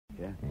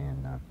Yeah.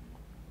 And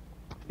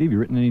Steve, you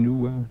written any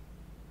new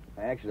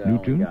Actually, new I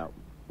only tunes? got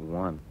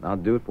one. I'll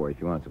do it for you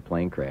if you want. It's a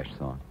plane crash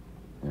song.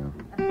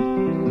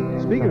 Yeah.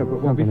 Speaking of,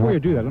 well, before you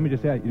do that, let me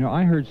just say,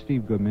 I heard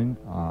Steve Goodman.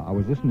 I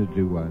was listening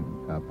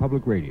to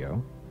public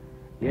radio,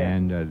 Yeah.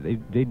 and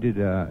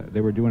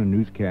they were doing a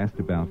newscast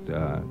about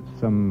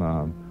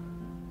some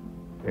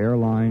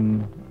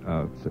airline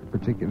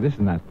particular. This is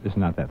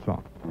not that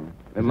song.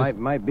 It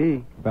might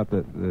be. About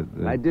the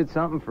I did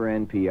something for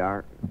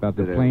NPR. About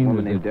the that plane a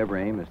woman that- named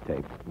Deborah Amos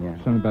taped. Yeah.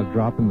 something about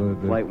dropping the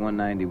Flight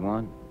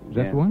 191. Is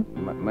that the one?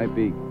 Might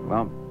be.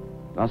 Well,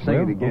 I'll sing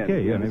Well, it again.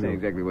 okay, yeah, This maybe ain't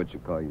exactly what you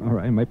call your. All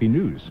right, it might be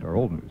news or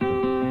old news.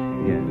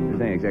 Yeah,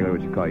 this ain't exactly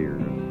what you call your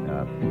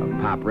a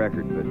pop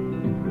record, but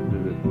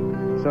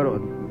sort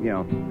of,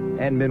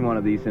 hadn't been one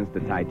of these since the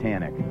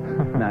Titanic.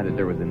 Not that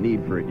there was a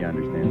need for it, you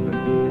understand, but.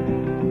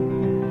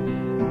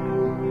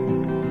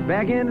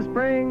 Back in the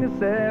spring of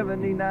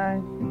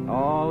 '79,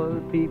 all of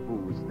the people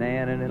were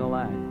standing in a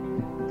line.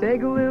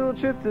 Take a little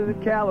trip to the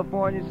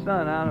California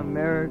sun on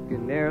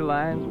American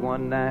Airlines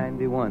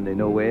 191. They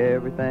know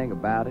everything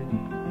about it.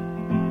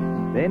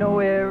 They know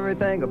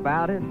everything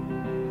about it.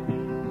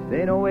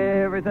 They know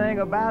everything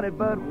about it,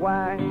 but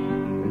why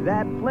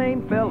that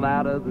plane fell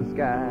out of the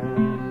sky.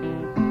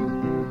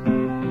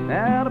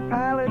 Now the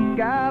pilot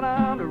got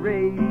on the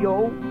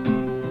radio.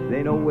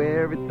 They know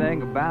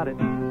everything about it.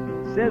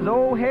 Says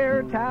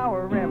O'Hare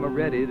Tower, am I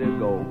ready to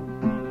go?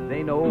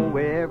 They know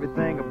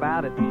everything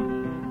about it.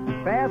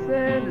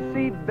 Fasten the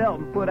seat belt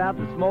and put out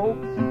the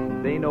smokes.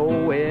 They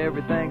know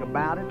everything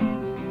about it.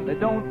 They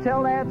don't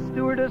tell that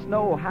stewardess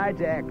no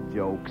hijack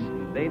jokes.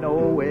 They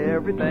know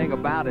everything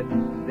about it.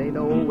 They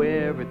know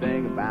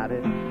everything about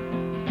it.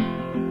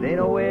 They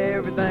know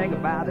everything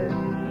about it.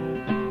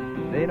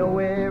 They know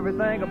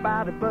everything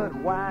about it, but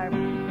why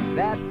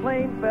that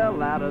plane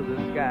fell out of the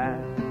sky.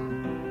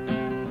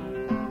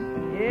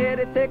 Yeah,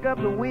 they take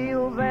up the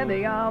wheels and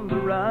they on the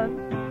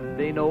run.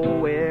 They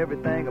know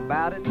everything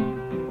about it.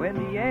 When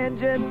the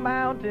engine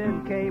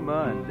mounting came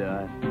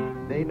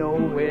undone, they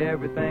know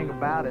everything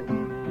about it.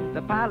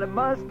 The pilot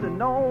must have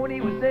known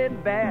he was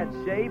in bad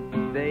shape.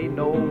 They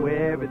know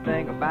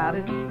everything about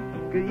it.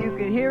 'Cause you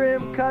can hear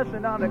him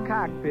cussing on the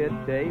cockpit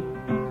tape.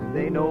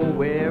 They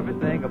know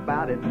everything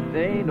about it.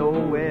 They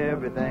know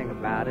everything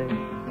about it.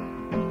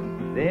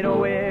 They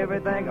know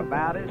everything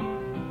about it.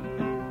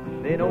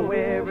 They know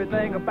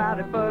everything about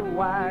it, but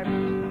why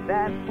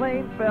that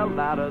plane fell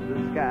out of the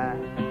sky.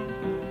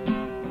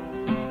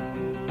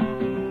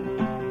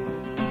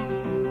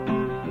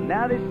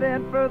 Now they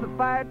sent for the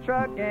fire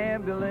truck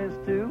ambulance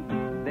too.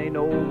 They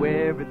know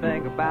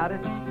everything about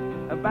it.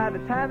 By the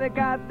time they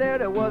got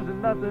there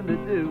wasn't nothing to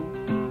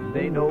do.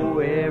 They know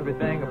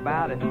everything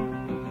about it.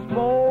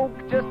 Smoke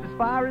just as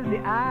far as the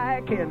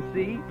eye can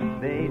see.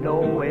 They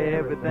know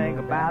everything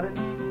about it.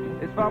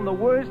 It's from the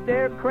worst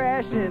air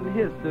crash in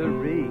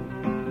history.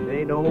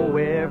 They know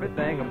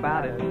everything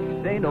about it.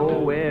 They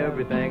know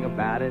everything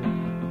about it.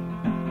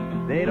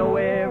 They know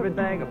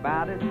everything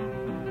about it.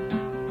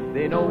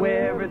 They know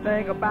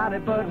everything about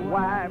it, but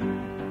why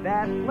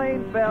that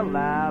plane fell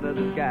out of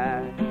the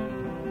sky.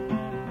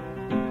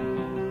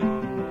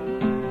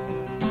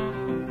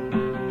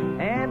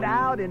 And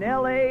out in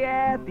L.A.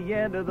 at the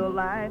end of the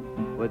line,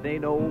 well, they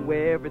know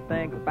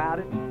everything about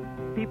it.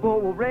 People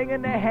were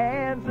wringing their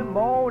hands and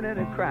moaning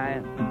and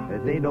crying.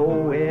 They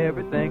know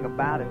everything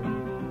about it.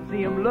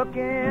 See them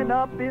looking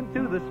up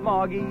into the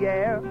smoggy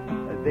air.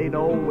 They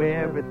know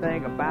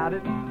everything about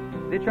it.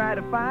 They try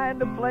to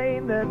find a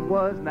plane that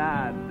was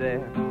not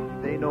there.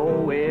 They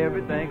know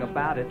everything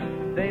about it.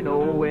 They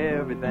know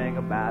everything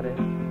about it.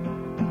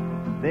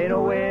 They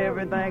know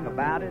everything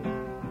about it.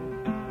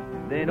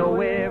 They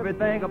know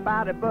everything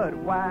about it, but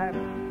why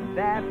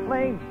that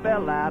plane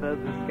fell out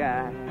of the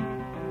sky.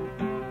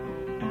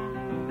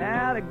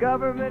 Now the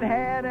government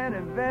had an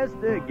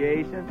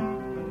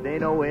investigation. They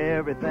know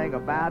everything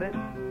about it.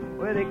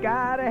 Well, they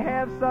gotta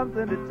have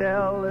something to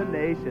tell the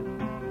nation.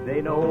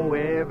 They know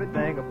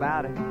everything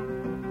about it.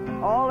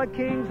 All the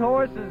king's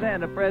horses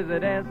and the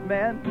president's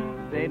men,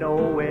 they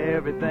know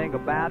everything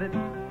about it.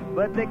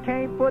 But they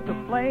can't put the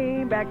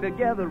plane back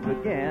together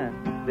again.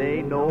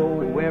 They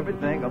know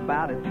everything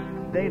about it.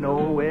 They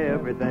know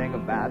everything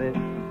about it.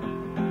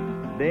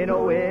 They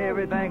know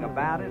everything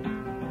about it.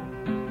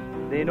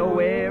 They know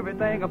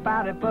everything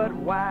about it, but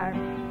why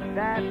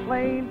that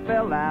plane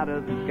fell out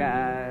of the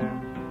sky.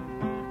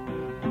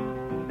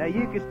 Now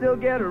you can still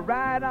get a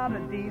ride on a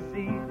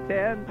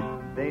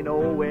DC-10. They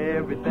know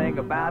everything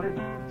about it.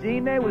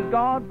 Gene, they was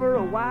gone for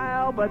a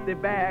while, but they're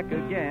back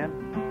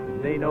again.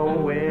 They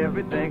know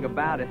everything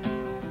about it.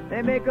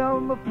 They make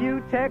them a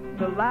few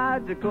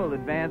technological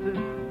advances.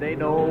 They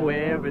know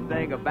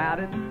everything about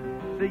it.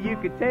 So you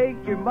can take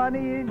your money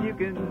and you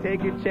can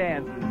take your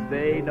chances.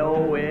 They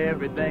know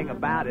everything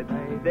about it.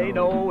 They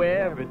know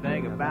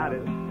everything about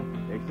it.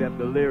 Except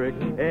the lyric,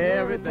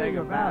 everything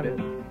about it.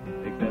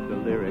 Except the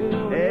lyric,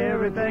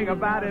 everything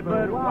about it.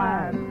 But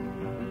why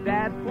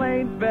that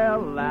plane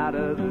fell out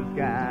of the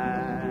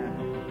sky.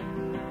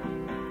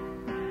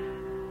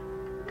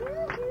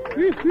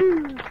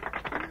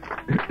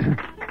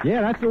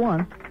 Yeah, that's the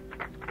one.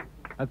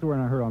 That's the one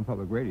I heard on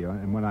public radio.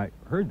 And when I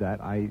heard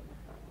that, I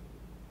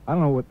don't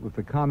know what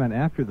the comment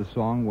after the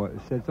song was.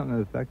 It said something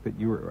to the effect that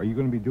are you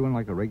going to be doing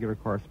like a regular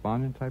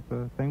correspondent type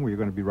of thing, where you're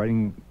going to be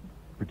writing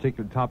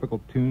particular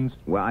topical tunes?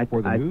 Well, I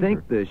news,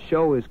 think the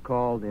show is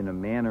called In a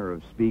Manner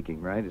of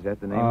Speaking, right? Is that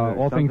the name of it?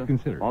 All Things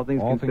Considered. All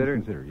Things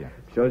Considered, yeah.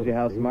 Shows you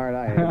how smart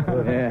I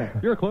am. Yeah.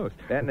 You're close.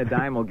 That and a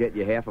dime will get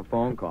you half a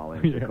phone call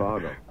in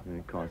Chicago. And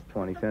it costs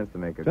 20 cents to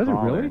make a call. Does it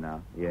really? There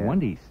now. Yeah.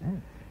 20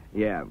 cents.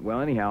 Yeah,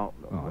 well, anyhow,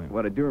 yeah.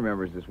 What I do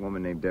remember is this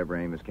woman named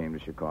Deborah Amos came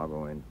to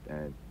Chicago and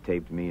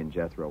taped me and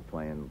Jethro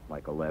playing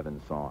like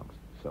 11 songs.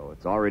 So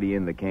it's already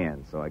in the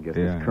can. So I guess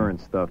this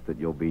current stuff that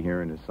you'll be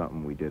hearing is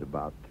something we did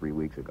about 3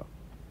 weeks ago.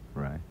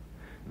 Right.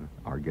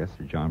 Our guests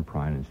are John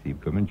Prine and Steve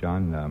Goodman.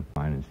 John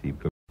Prine and Steve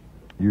Goodman.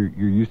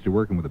 You're used to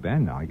working with a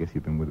band now. I guess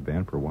you've been with a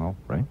band for a while,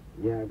 right?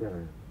 Yeah, I got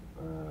a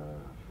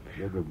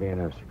regular band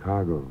out of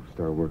Chicago.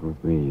 Started working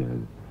with me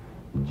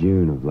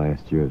June of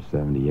last year of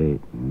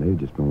 '78, and they've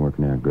just been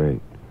working out great.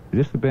 Is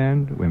this the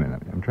band? Wait a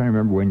minute. I'm trying to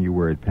remember when you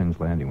were at Penn's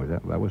Landing. Was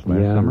that last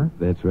summer?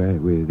 Yeah, that's right.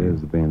 That was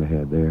the band I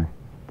had there.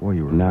 Boy,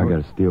 you were. And now I got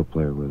a steel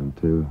player with him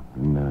too.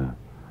 And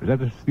is that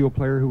the steel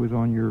player who was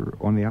on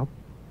the album?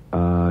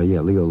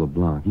 Yeah, Leo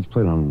LeBlanc. He's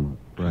played on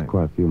Right.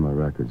 quite a few of my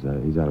records.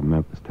 He's out of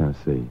Memphis,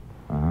 Tennessee.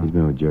 Uh-huh. He's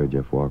been with Jerry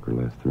Jeff Walker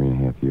the last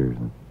 3.5 years,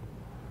 and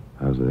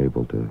I was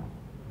able to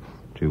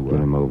get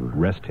him over.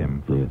 Rest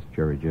him from Yes.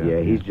 Jerry Jeff.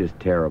 Yeah, he's just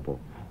terrible.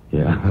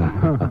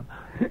 Yeah.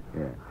 Yeah.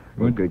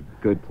 Well, good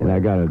player. And I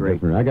got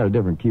Great. a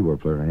different keyboard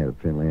player than I had at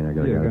Finland. I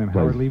got a guy that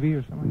Howard plays- Levy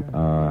or something like that?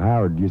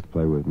 Howard used to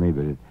play with me,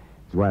 but his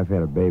wife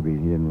had a baby, and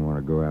he didn't want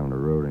to go out on the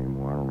road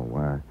anymore. I don't know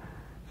why.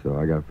 So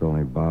I got a fellow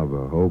named Bob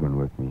Hogan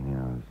with me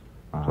now.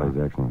 Plays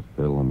excellent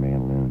fiddle and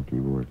mandolin and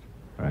keyboards.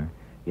 Right.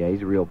 Yeah,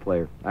 he's a real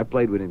player. I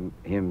played with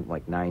him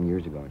like 9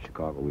 years ago in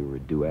Chicago. We were a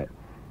duet.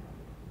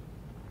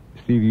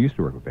 Steve, you used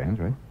to work with bands,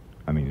 right?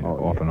 I mean,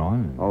 off yeah. and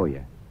on. Oh,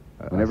 yeah.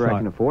 Whenever I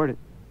can afford it.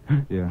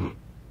 Yeah.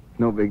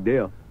 No big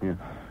deal. Yeah.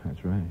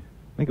 That's right.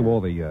 Think of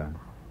all the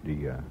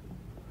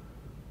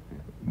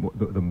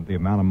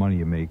amount of money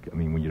you make. I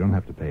mean, when you don't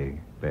have to pay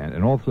band,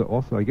 and also,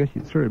 I guess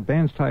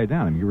bands tie you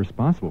down. I mean, you're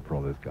responsible for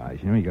all those guys.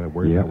 You know, you got to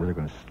worry about where they're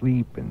going to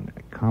sleep and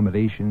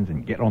accommodations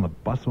and get on the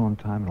bus on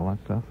time and all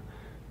that stuff.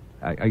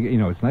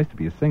 It's nice to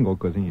be a single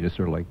because then you just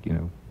sort of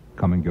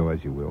come and go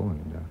as you will.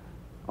 And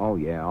oh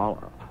yeah, all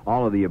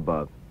of the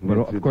above. But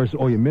of course,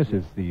 all you miss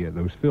is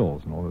those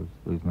fills and all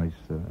those nice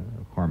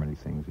harmony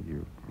things that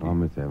you. I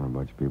miss having a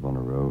bunch of people on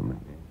the road. Man.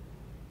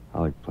 I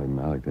like to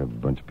have a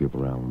bunch of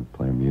people around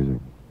playing music.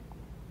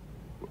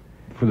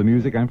 For the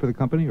music and for the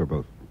company, or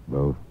both?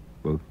 Both.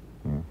 Both.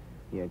 Yeah.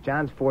 Yeah,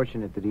 John's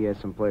fortunate that he has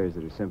some players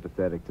that are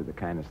sympathetic to the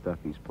kind of stuff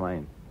he's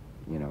playing.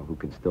 You know, who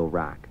can still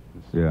rock.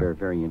 It's a very,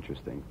 very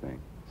interesting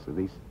thing. So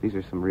these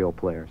are some real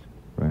players.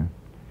 Right.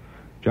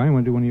 Johnny,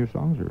 want to do one of your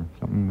songs or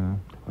something?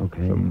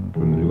 Okay. Something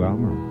from the new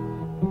album?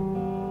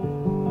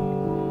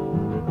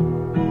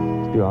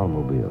 Let's do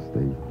Automobile,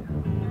 Steve.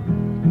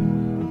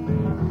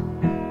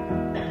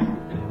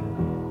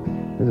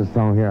 There's a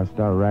song here I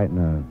started writing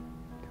a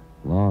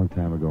long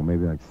time ago,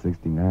 maybe like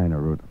 '69. I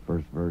wrote the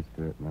first verse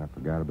to it, and I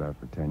forgot about it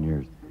for 10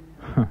 years.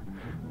 I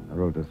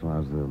wrote this when I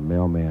was a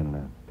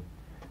mailman,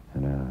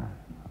 and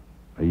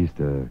I used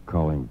to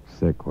call him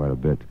sick quite a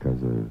bit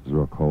because it was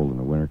real cold in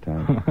the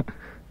wintertime.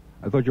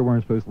 I thought you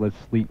weren't supposed to let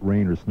sleet,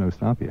 rain, or snow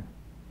stop you.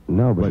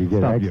 No, but you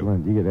get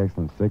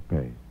excellent sick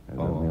pay as a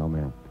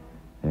mailman.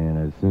 And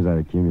as soon as I'd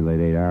accumulate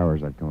 8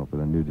 hours, I'd come up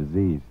with a new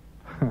disease.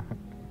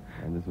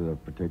 And this was a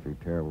particularly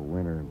terrible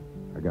winter. And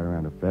I got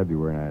around to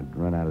February, and I'd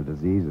run out of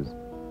diseases.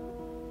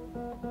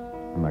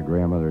 And my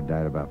grandmother had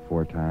died about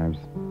 4 times.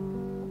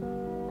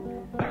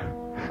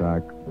 So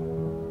I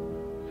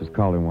just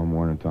called him one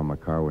morning and told him my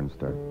car wouldn't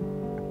start.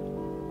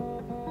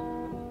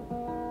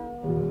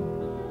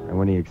 And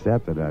when he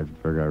accepted, I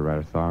figured I'd write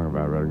a song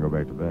about it rather than go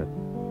back to bed.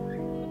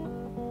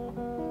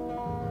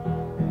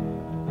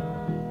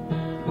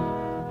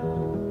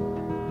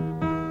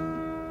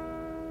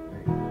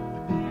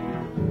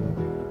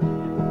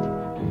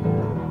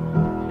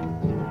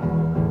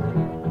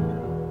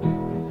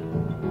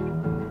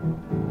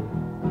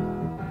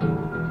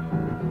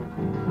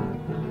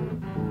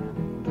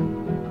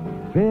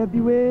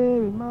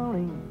 February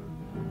morning,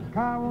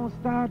 car won't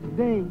start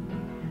today.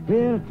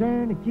 Well, I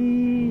turn the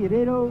key at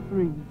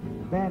 8:03.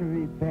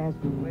 Battery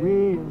passed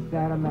away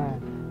inside of my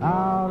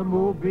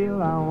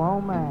automobile. I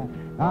want my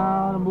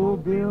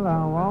automobile.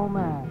 I want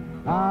my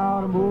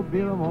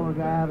automobile. I want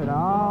to drive it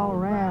all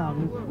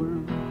around this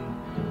world.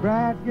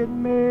 Bride's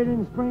getting married in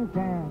the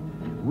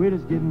springtime.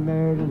 Widow's getting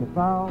married in the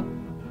fall.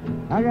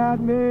 I got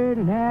married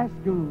in high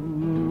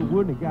school.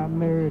 Wouldn't have got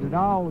married at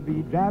all to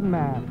be driving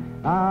my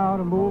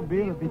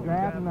automobile. Be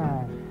driving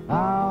my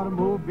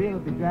automobile.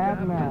 Be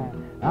driving my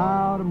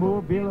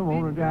automobile. I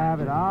want to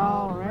drive it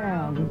all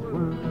around this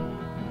world.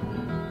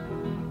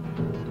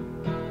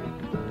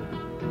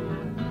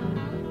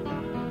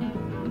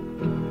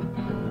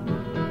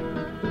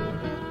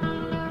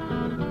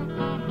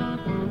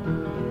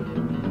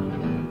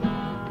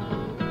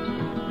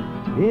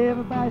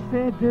 Everybody guy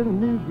said to the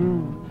new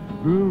groom,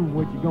 groom,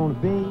 what you gonna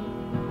be?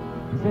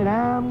 He said,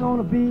 I'm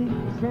gonna be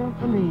a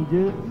symphony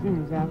just as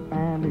soon as I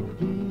find the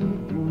key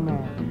to my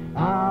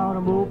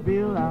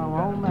automobile. I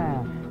want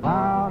my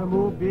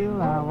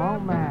automobile. I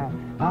want my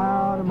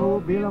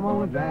automobile. I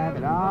wanna drive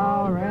it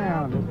all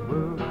around this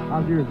world.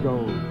 How's yours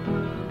go?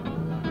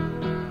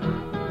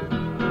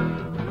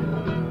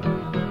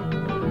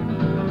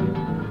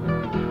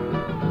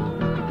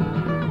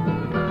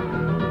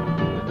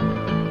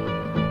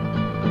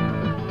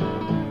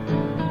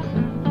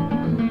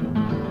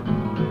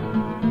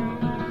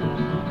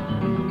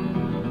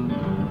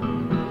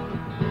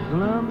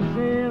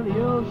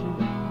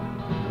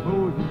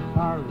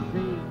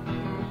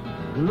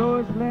 The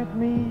Lord's left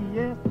me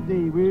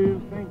yesterday.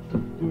 Well, think she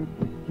took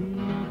the key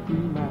to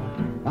my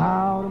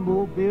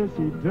automobile.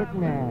 She took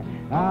my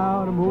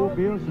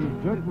automobile. She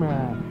took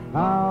my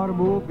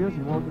automobile.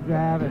 She wants to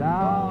drive it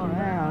all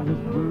around this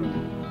world.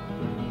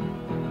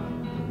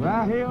 Well,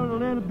 I held a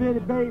little bitty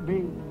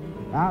baby.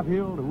 I've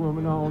held a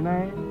woman all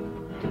night.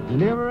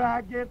 Whenever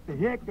I get the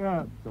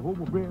hiccups, I hold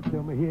my breath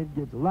till my head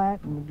gets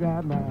light and I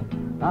drive my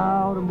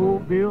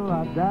automobile.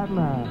 I drive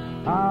my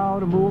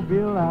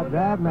automobile. I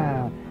drive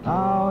my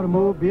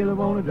automobile. I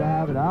want to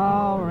drive it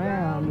all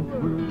around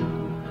this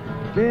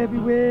world.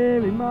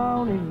 February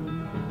morning,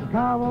 the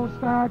car won't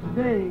start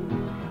today.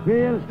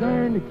 Well, I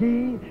turned the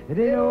key at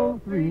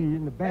 8:03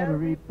 and the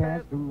battery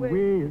passed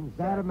away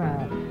inside of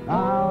my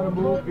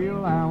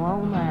automobile. I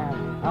want my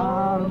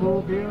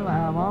automobile.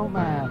 I want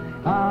my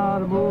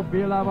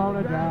automobile. I want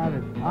to drive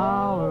it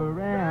all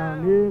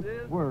around this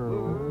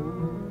world.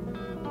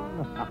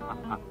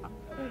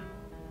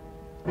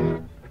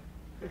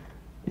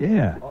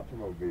 Yeah.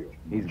 Automobile.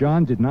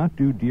 John did not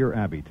do Dear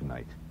Abby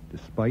tonight,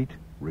 despite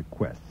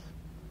requests.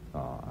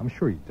 I'm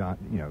sure you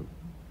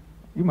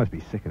must be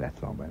sick of that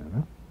song by now,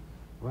 no?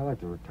 Well, I like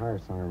to retire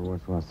song every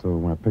once in a while, so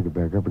when I pick it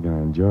back up again,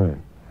 I enjoy it.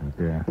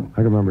 Yeah. I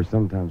can remember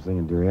sometimes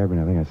singing Dear Abby,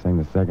 and I think I sang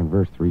the second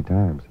verse 3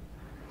 times.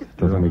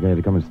 Till somebody had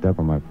to come and step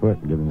on my foot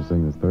and get him to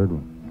sing this third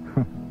one.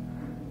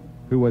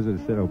 Who was it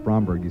that said,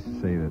 Bromberg used to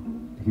say that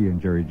he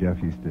and Jerry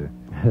Jeff used to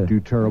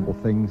do terrible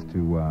things to,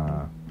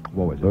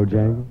 what was it?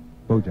 Bojangles?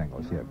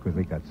 Bojangles, yeah, because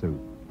they got so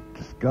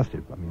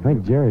disgusted. I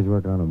think Jerry's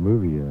working on a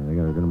movie. They're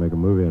going to make a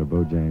movie out of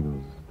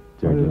Bojangles.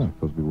 Jerry's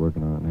supposed to be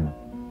working on it now.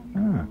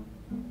 Ah.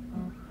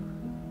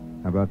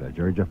 How about that?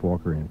 Jerry Jeff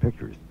Walker in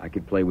pictures. I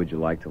could play Would You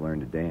Like to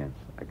Learn to Dance.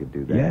 I could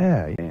do that.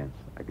 Yeah. Dance.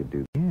 I could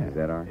do that. Yeah. Is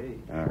that all right? Hey,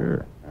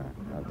 sure.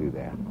 I'll do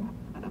that.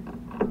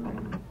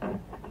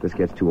 If this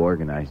gets too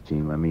organized,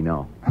 Gene, let me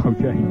know.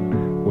 Okay.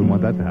 Wouldn't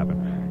want that to happen.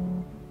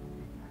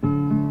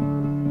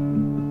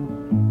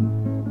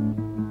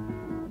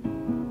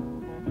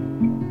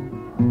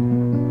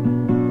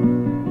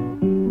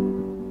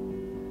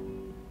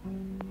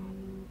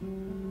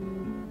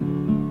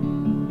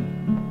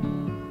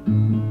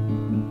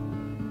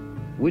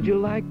 Would you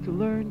like to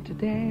learn to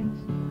dance?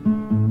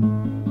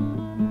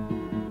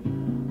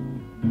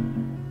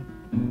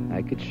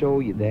 I could show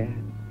you that.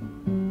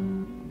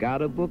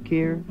 Got a book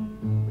here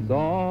with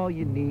all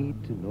you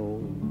need to know.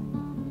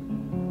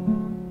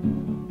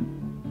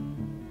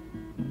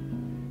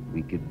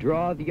 We could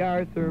draw the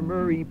Arthur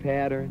Murray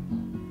patterns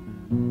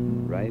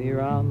right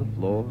here on the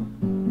floor.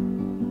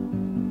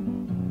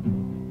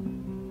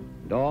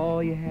 And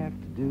all you have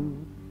to do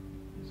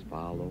is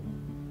follow.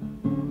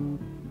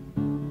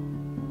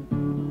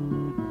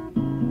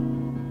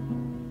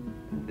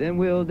 Then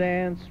we'll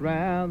dance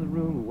round the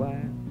room a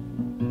while.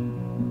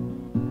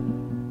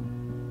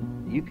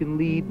 You can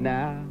lead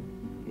now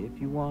if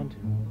you want to.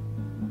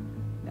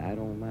 I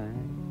don't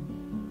mind.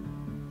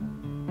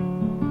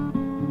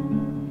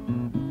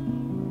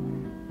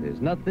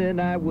 There's nothing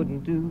I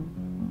wouldn't do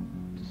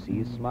to see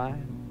you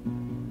smile.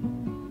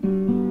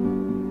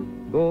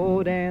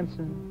 Go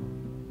dancing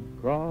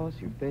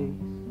across your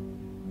face,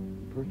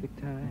 perfect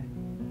time.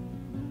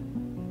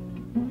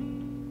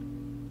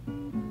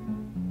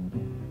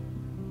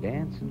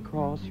 Dancing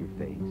across your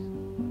face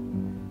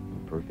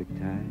in perfect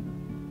time.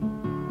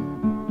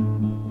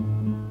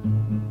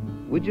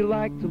 Would you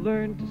like to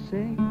learn to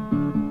sing?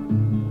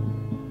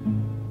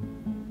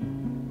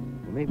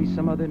 Well, maybe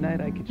some other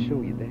night I could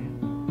show you that.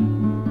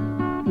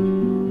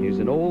 Here's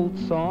an old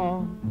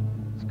song,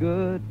 it's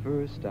good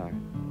for a start.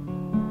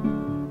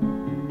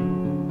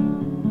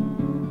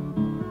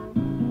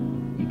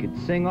 You could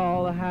sing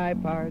all the high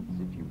parts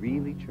if you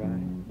really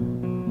tried.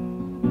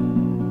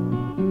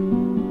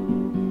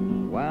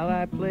 While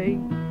I play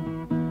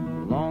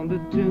along the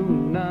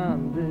tune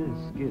on this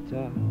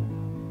guitar.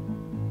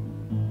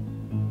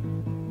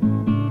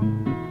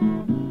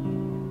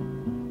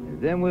 And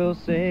then we'll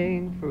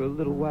sing for a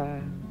little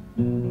while.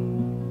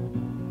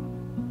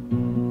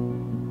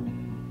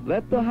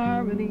 Let the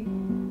harmony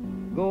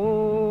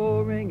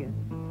go ringing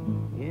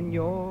in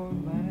your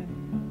mind.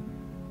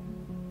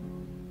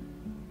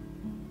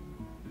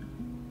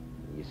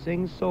 You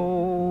sing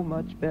so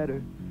much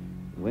better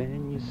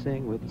when you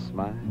sing with a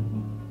smile.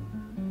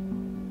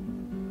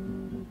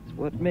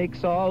 What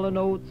makes all the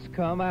notes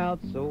come out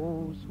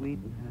so sweet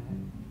and high.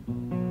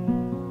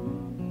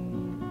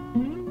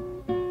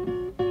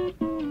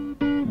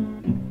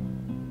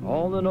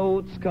 the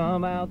notes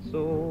come out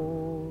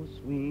so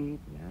sweet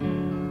now.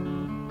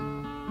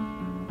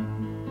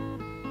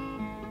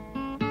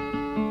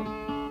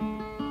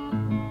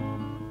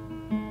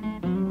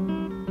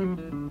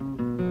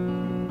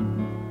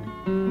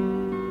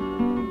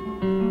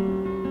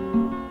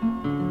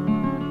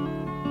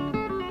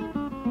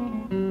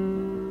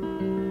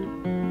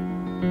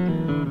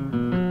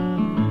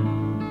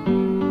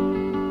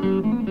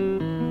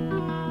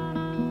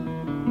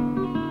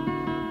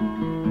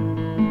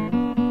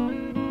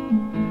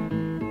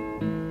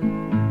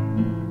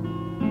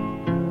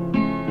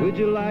 Would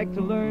you like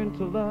to learn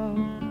to love?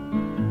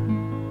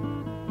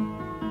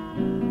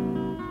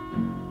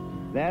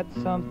 That's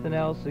something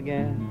else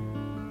again.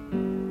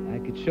 I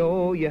could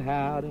show you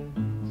how to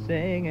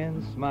sing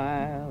and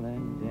smile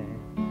and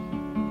dance.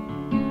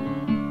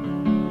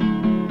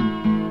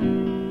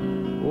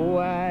 Oh,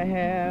 I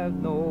have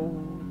no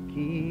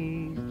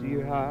keys to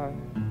your heart,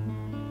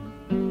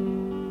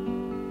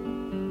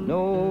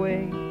 no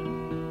way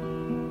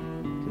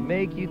to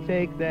make you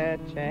take that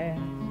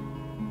chance.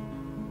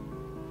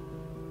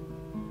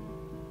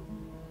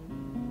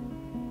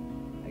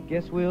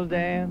 Guess we'll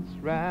dance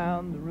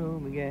round the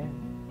room again,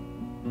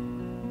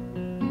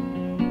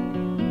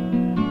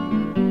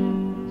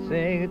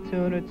 sing a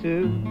tune or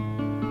two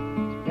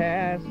to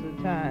pass the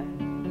time,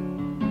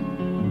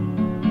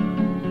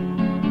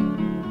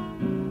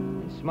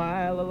 and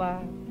smile a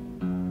lot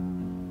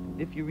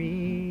if you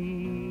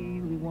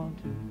really want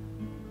to.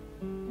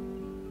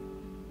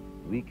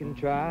 We can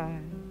try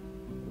a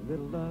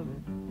little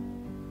loving,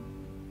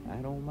 I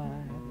don't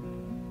mind.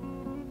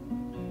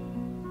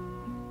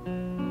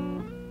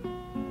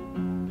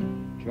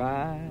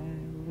 Try a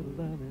little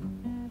loving,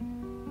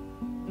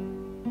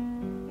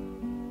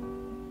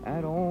 I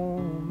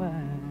don't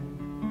mind.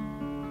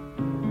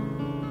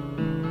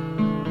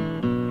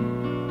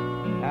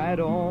 I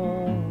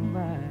don't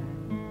mind.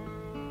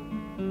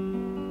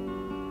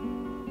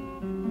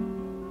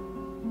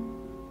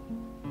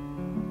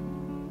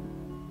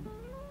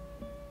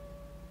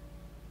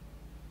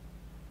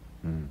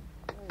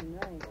 Very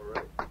nice.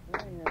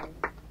 Very nice.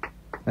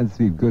 That's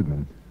Steve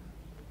Goodman.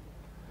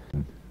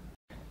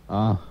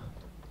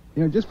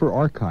 You know, just for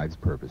archives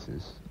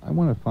purposes, I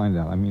want to find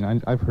out. I mean,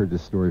 I've heard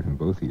this story from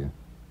both of you,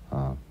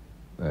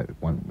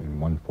 in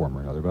one form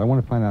or another. But I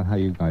want to find out how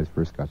you guys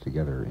first got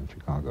together in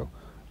Chicago.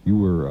 You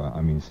were,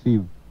 I mean,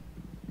 Steve,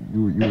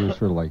 you were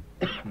sort of like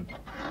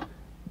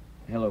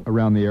Hello.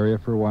 around the area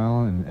for a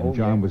while, and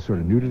John was sort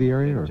of new to the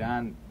area, or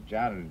John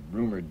is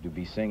rumored to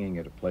be singing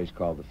at a place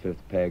called the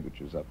Fifth Peg, which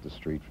was up the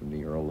street from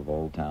the Earl of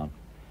Old Town.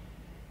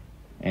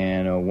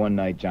 And one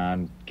night,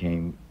 John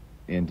came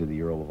into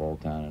the Earl of Old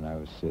Town, and I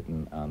was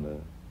sitting on the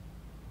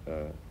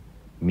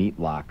meat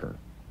locker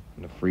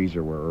in the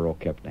freezer where Earl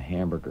kept the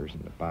hamburgers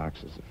and the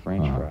boxes of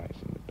French fries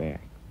in the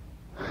back.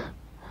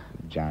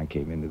 John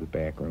came into the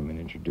back room and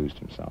introduced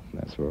himself, and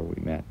that's where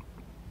we met.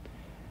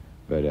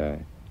 But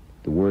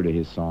the word of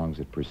his songs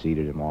had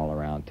preceded him all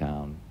around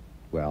town,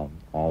 well,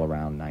 all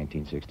around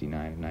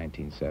 1969 and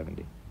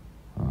 1970.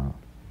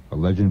 a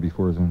legend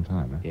before his own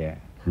time, eh? Yeah.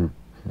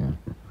 Yeah.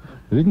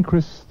 Didn't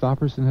Chris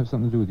Stopperson have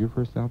something to do with your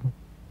first album?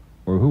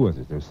 Or who was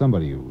it? There's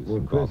somebody who was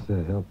Chris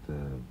involved. helped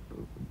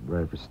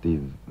write for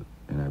Steve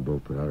and I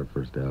both put out our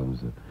first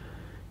albums.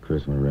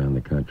 Chris went around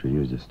the country. He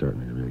was just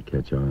starting to really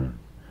catch on.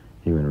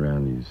 He went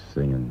around, he was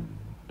singing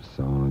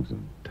songs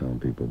and telling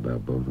people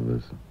about both of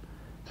us.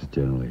 Just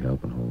generally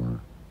helping a whole lot.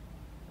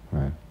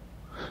 Right.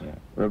 Yeah.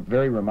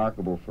 Very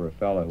remarkable for a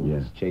fellow who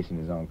was chasing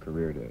his own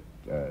career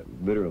to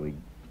literally...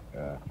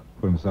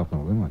 Put himself on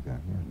a limb like that,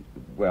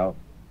 yeah. Well,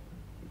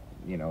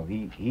 you know,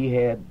 he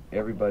had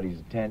everybody's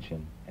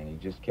attention, and he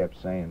just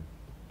kept saying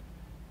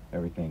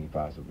everything he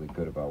possibly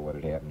could about what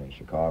had happened in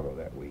Chicago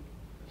that week.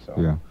 So,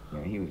 yeah. You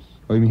know, he was...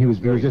 Oh, you mean he was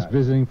very just nice.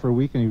 visiting for a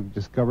week and he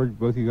discovered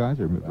both you guys,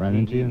 or ran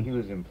into you? He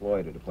was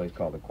employed at a place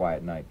called the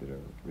Quiet Night that a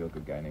real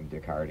good guy named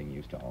Dick Harding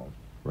used to own.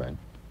 Right.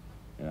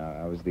 And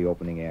I was the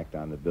opening act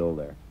on the bill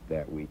there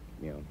that week.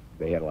 You know,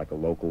 they had like a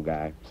local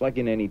guy. It's like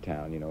in any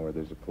town, you know, where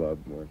there's a club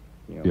where,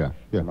 you know,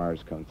 some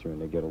artists come through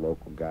and they get a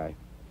local guy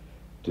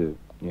to,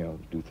 you know,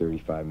 do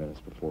 35 minutes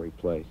before he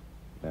plays.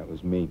 That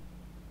was me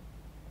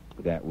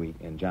that week.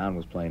 And John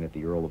was playing at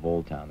the Earl of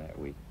Old Town that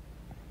week.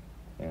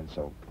 And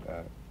so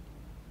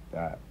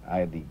I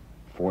had the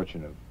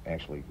fortune of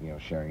actually, you know,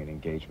 sharing an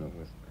engagement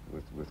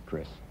with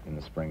Chris in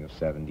the spring of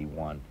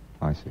 '71.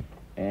 I see.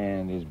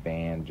 And his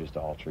band just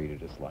all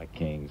treated us like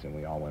kings, and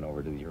we all went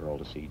over to the Earl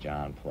to see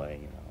John play,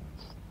 you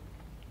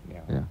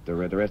know. It's, the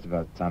rest of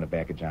it's on the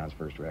back of John's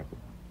first record.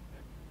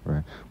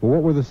 Right. Well,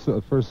 what were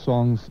the first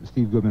songs,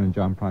 Steve Goodman and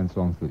John Prine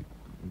songs, that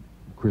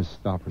Chris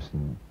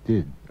Stopperson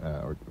did?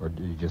 Or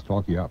did he just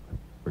talk you up?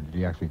 Or did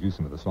he actually do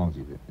some of the songs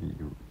you did?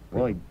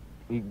 Well,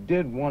 he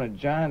did one of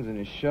John's in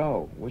his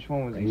show. Which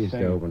one was he used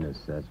singing? to open his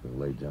sets with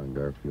late John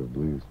Garfield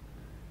Blues.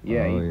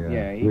 Yeah,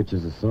 Which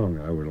is a song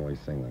I would only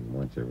sing like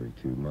once every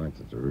 2 months.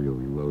 It's a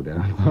really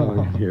low-down song.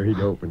 And here he'd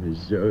open his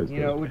shows.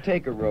 You know, it would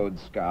take a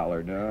Rhodes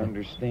Scholar to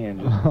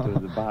understand just to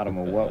the bottom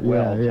of what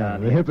John the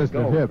had hippest to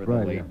go of hip, for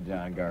right, the late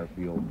John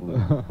Garfield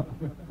Blues.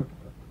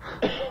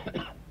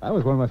 That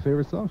was one of my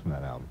favorite songs from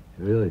that album.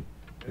 Really?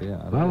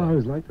 Yeah. I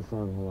always liked the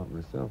song a whole lot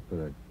myself,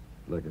 but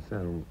like I said,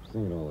 I don't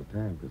sing it all the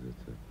time because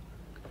it's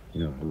it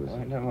was... Well,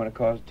 I don't want to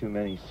cause too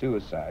many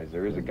suicides.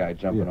 There is a guy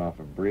jumping off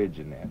a bridge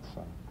in that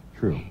song.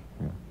 True.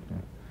 Yeah.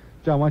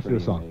 John, why don't you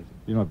do a song? Amazing.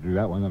 You don't have to do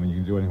that one. I mean, you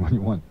can do any one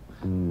you want.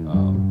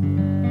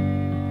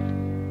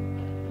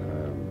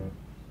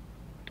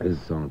 There's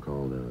a song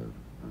called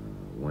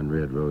One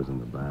Red Rose in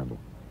the Bible.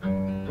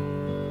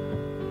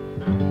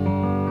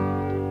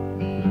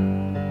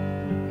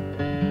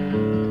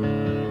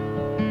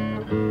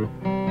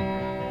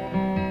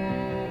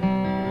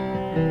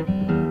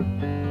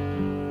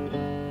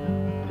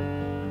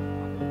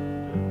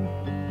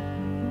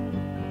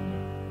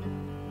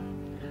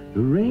 The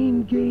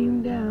rain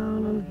came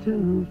down on the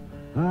tin roof,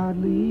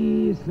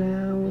 hardly a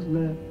sound was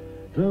left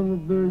from the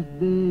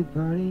birthday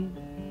party.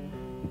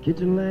 The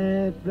kitchen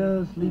lad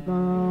fell asleep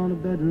on the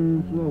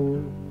bedroom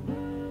floor.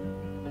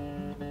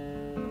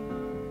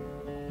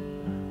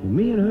 Well,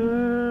 me and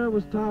her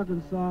was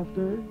talking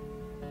softer,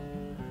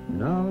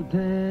 and all the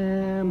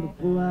time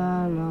before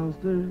I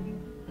lost her,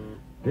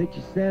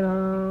 picture sat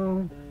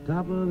on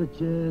top of the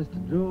chest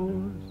of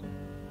drawers.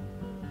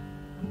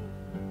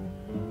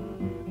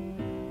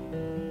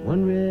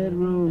 One red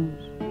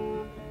rose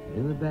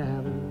in the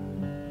Bible,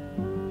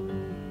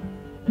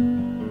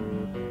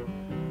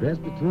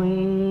 pressed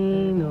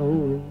between the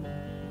holy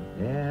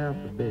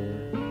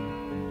alphabet.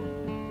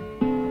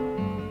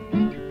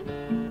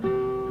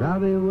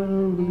 Probably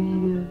wouldn't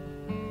believe you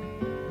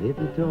if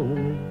you told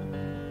me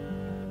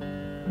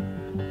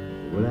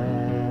what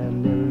I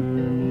never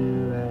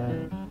knew, I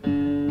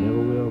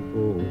never will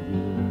forget.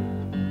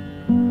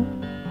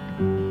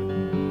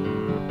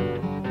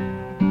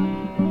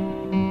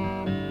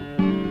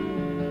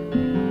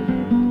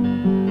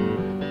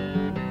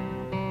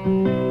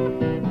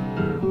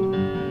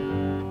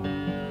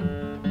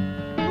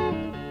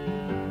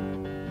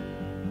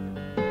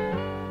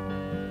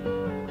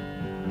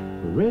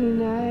 Rainy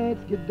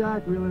nights get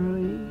dark real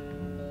early.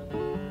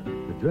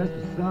 The dress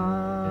was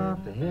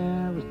soft, the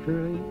hair was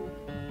curly.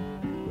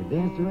 We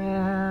danced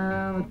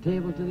around the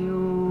table to the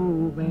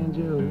old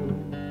banjo.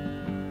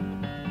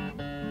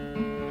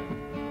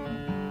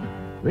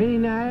 Rainy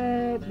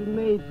nights were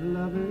made for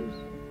lovers.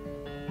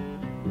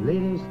 We lay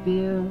there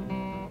still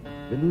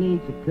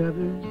beneath the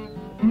covers.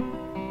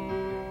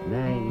 And I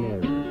ain't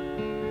never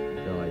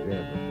felt like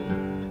that before.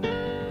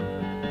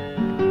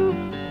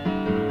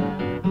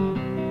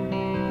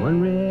 One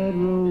red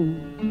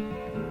rose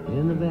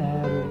in the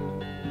valley,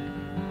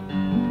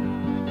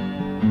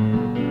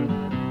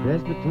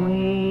 pressed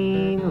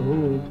between the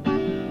holes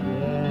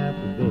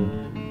alphabet.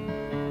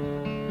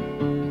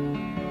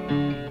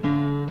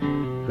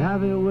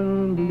 Probably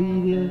wouldn't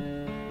believe you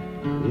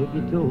if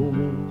you told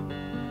me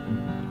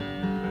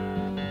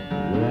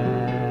what I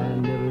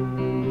never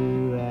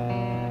knew, I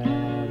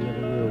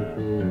never will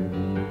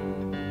forget.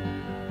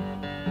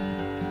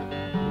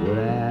 What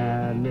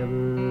I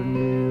never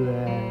knew, I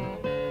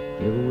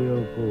never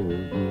will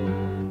forget.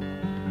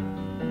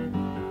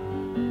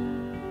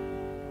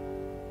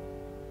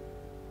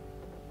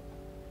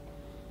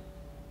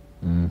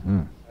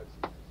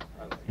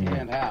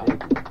 And how?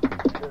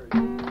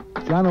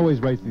 John always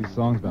writes these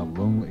songs about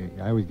lonely.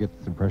 I always get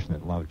this impression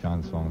that a lot of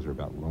John's songs are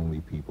about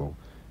lonely people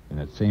in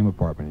that same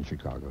apartment in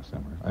Chicago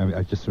somewhere.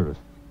 I just sort of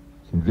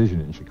envision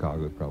it in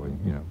Chicago, probably,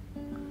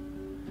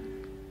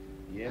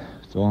 Yeah.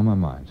 It's all in my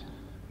mind.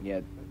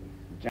 Yeah.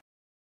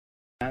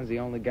 John's the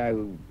only guy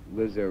who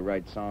lives there who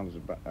writes songs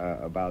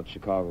about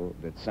Chicago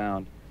that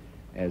sound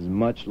as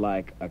much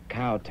like a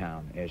cow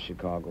town as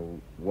Chicago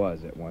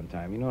was at one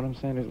time. You know what I'm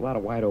saying? There's a lot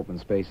of wide open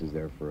spaces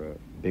there for a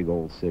big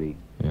old city.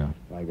 Yeah.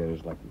 Like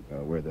there's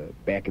where the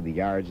back of the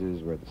yards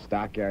is, where the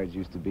stockyards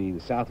used to be.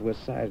 The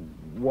southwest side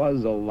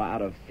was a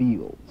lot of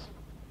fields.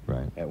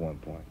 Right. At one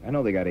point. I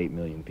know they got 8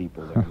 million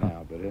people there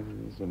now, but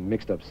it's a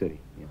mixed-up city.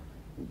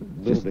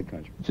 Little big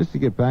country. Just to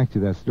get back to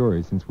that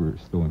story, since we're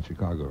still in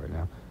Chicago right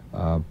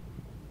now,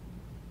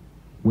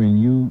 when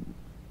you,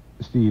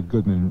 Steve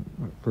Goodman,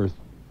 first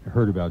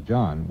heard about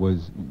John, were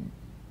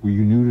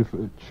you new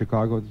to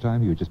Chicago at the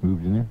time? You had just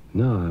moved in there?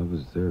 No, I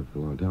was there for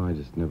a long time. I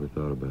just never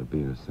thought about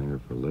being a singer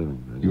for a living.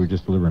 You were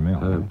just delivering mail.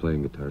 I've been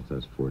playing guitar since I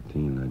was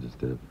 14. I just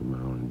did it for my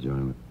own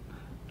enjoyment.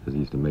 Because I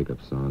used to make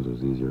up songs. It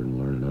was easier than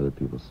learning other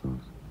people's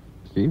songs.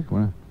 Steve,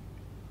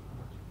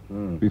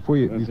 before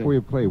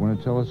you play, want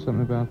to tell us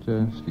something about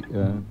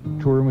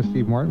touring with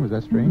Steve Martin? Was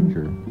that strange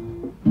or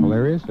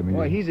hilarious? I mean,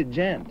 well, he's a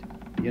gent,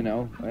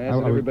 That's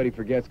what everybody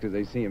forgets because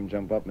they see him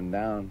jump up and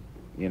down,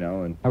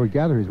 and I would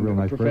gather he's a real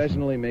nice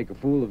professionally make a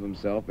fool of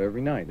himself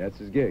every night. That's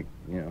his gig,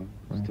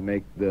 just to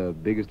make the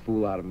biggest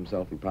fool out of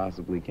himself he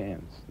possibly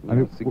can.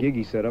 It's the gig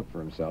he set up for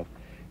himself.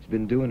 He's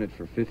been doing it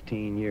for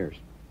 15 years.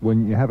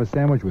 When you have a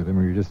sandwich with him,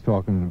 or you're just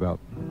talking about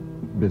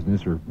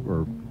business or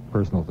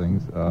personal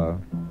things,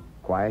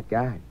 quiet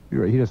guy.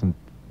 He doesn't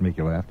make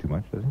you laugh too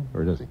much, does he?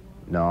 Or does he?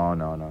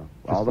 No.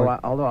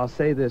 Although I'll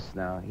say this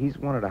now, he's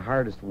one of the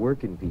hardest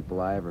working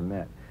people I ever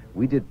met.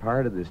 We did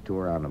part of this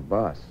tour on a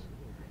bus,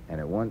 And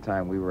at one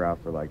time, we were out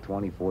for like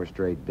 24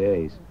 straight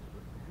days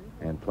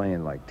and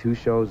playing like 2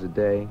 shows a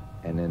day.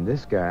 And then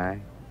this guy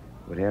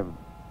would have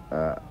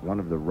one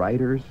of the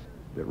writers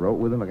that wrote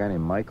with him, a guy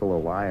named Michael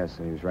Elias,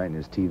 and he was writing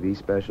his TV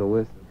special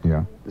with.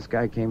 Yeah. This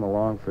guy came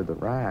along for the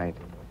ride.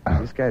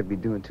 This guy would be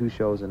doing 2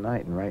 shows a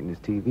night and writing his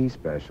TV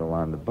special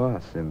on the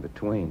bus in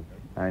between.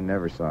 I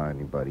never saw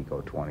anybody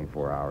go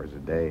 24 hours a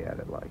day at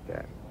it like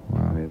that.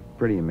 Wow. I mean, it's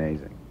pretty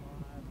amazing.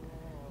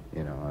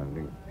 You know, I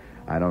mean,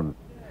 I don't,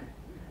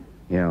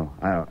 you know,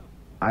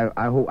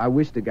 I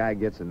wish the guy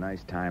gets a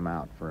nice time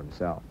out for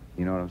himself.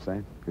 You know what I'm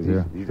saying? Because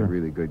he's sure. a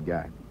really good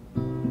guy.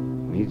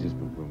 And he's just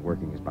been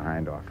working his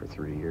behind off for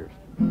 3 years.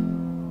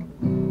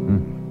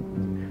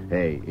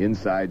 Hey,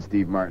 inside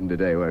Steve Martin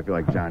today. Well, I feel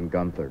like John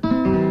Gunther.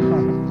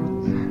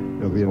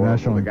 It'll be a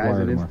national The guy's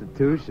inquiry an tomorrow.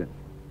 institution.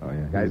 Oh,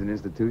 yeah. The guy's an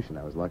institution.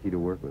 I was lucky to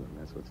work with him.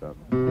 That's what's up.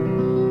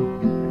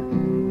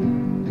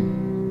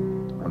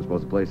 I'm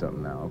supposed to play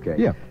something now. Okay.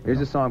 Yeah. Here's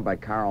a song by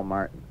Carl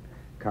Martin.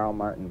 Carl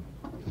Martin.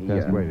 Just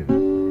passed away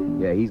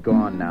today. Yeah, he's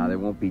gone now. There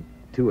won't be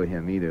 2 of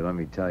him either, let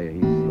me tell you.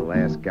 He's the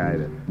last guy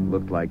that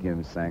looked like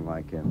him, sang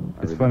like him.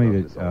 It's funny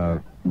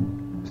that,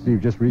 Steve,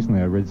 just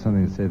recently I read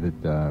something that said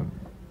that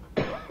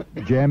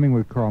jamming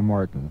with Carl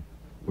Martin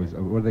was,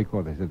 what do they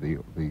call it? They said the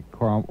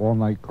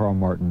all-night Carl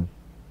Martin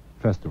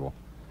Festival.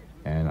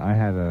 And I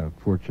had a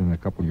fortune a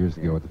couple years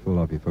ago at the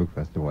Philadelphia Folk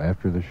Festival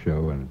after the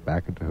show and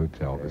back at the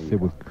hotel to sit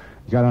with,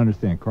 you got to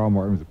understand, Carl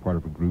Martin was a part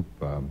of a group,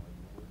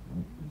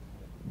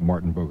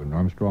 Martin, Bogan,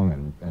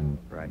 Armstrong, and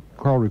Right.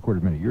 Carl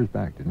recorded many years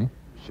back, didn't he?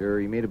 Sure,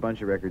 he made a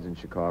bunch of records in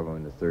Chicago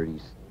in the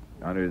 30s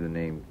under the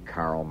name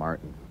Carl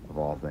Martin, of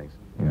all things.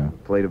 Yeah.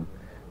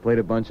 Played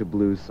a bunch of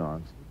blues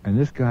songs. And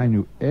this guy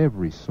knew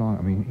every song.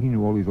 I mean, he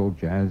knew all these old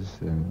jazz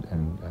and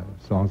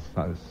songs.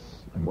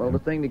 Well, the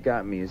thing that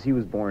got me is he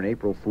was born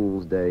April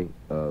Fool's Day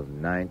of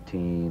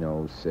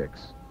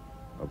 1906,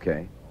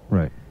 okay?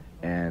 Right.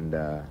 And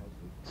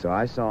so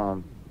I saw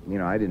him, you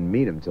know, I didn't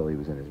meet him till he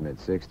was in his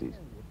mid-60s.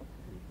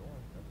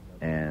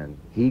 And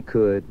he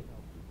could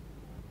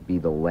be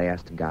the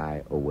last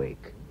guy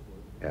awake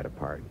at a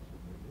party.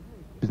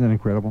 Isn't that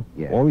incredible?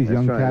 Yeah. All these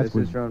young cats This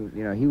would... is from,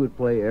 you know, he would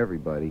play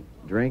everybody,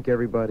 drink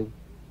everybody,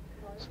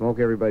 smoke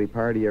everybody,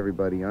 party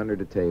everybody under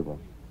the table.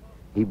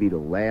 He'd be the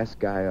last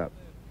guy up.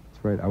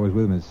 That's right. I was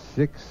with him at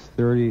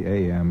 6:30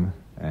 a.m.,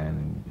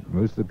 and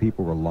most of the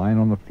people were lying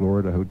on the floor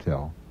at a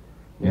hotel,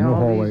 in the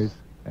hallways,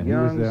 and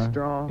young, he was there.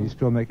 strong, He's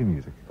still making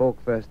music.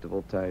 folk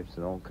festival types,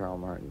 and old Carl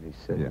Martin, he's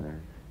sitting there.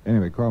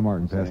 Anyway, Carl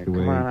Martin saying, passed away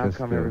come on, how just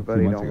come a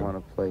everybody few months don't ago.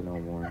 want to play no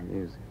more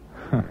music?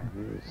 Yeah,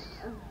 he was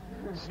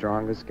the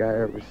strongest guy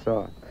I ever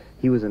saw.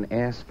 He was an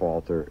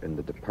asphalter in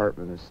the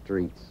Department of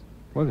Streets.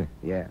 Was he?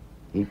 Yeah.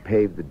 He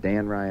paved the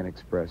Dan Ryan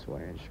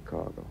Expressway in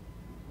Chicago.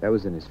 That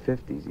was in his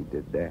 50s he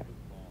did that.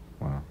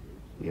 Wow.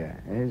 Yeah,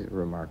 and he's a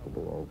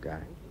remarkable old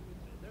guy.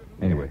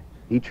 Anyway.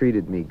 He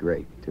treated me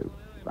great, too.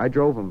 I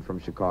drove him from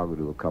Chicago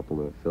to a couple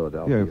of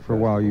Philadelphia Yeah, for a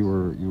while you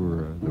festivals.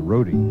 were the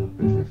roadie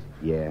business.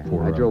 Yeah,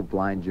 for, I drove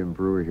Blind Jim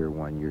Brewer here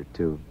one year,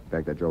 too. In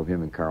fact, I drove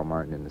him and Carl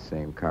Martin in the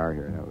same car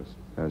here, and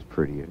that was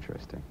pretty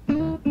interesting.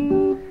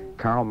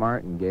 Carl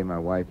Martin gave my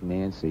wife,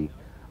 Nancy,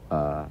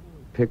 a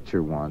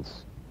picture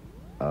once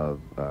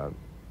of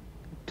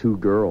 2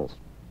 girls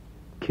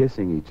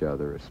kissing each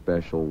other a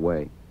special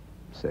way.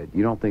 Said,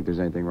 "You don't think there's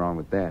anything wrong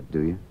with that,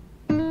 do you?"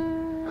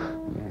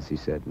 Nancy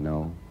said,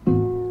 "No."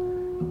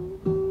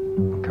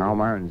 Carl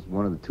Martin's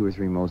one of the 2 or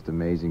 3 most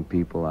amazing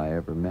people I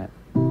ever met.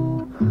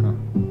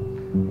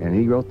 And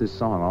he wrote this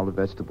song, All the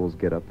Vegetables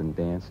Get Up and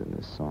Dance, in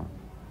this song.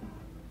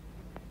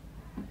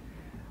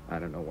 I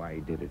don't know why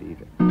he did it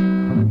either.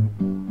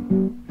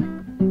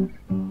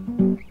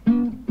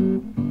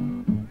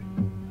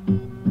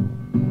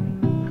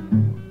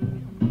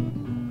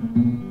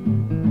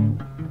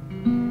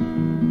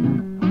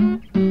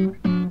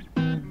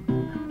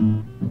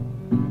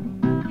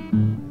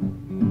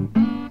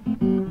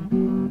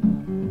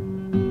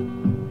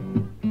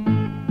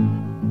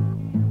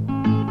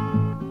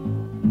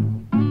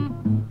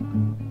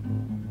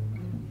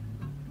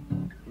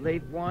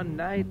 Late one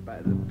night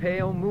by the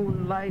pale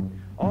moonlight,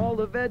 all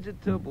the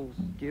vegetables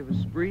give a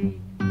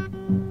spree.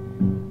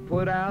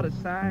 Put out a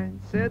sign,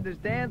 said there's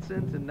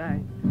dancing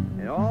tonight,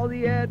 and all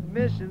the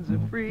admissions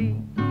are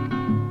free.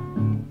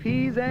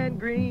 Peas and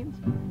greens,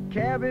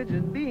 cabbage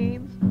and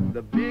beans,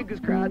 the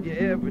biggest crowd you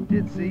ever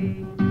did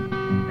see.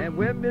 And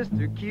when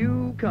Mr.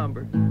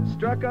 Cucumber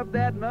struck up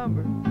that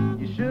number,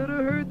 you should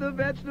have heard the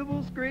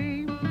vegetables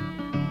scream.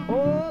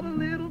 Oh, the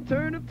little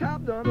turnip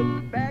top done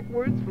a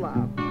backwards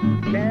flop.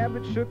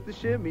 Cabbage shook the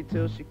shimmy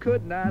till she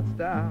could not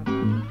stop.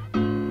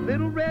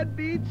 Little red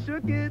beet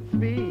shook its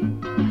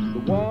feet.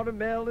 The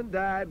watermelon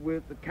died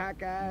with a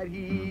cockeyed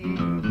heave.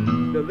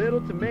 The little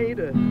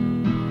tomato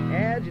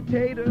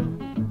agitator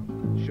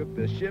shook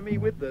the shimmy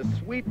with the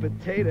sweet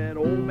potato. And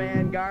old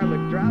man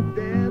garlic dropped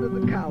dead of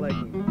the colic.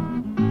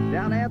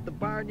 Down at the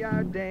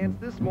barnyard dance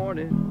this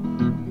morning.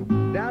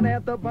 Down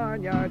at the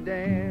barnyard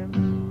dance.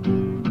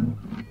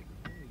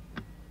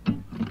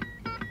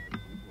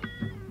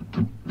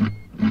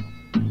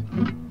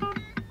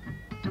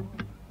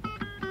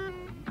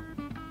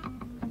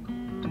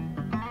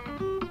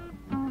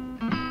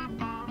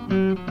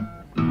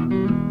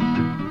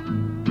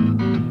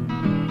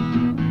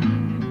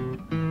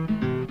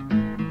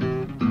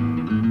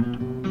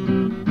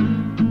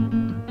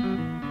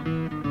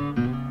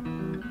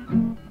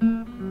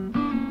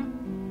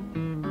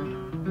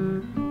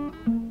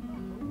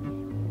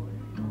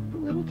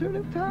 Little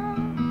turnip top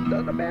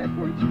does a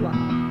backwards flop.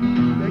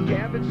 The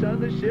cabbage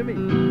on the shimmy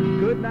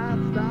could not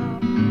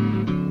stop.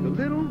 The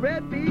little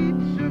red beet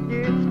shook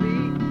its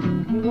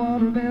feet. The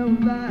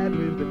watermelon died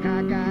with the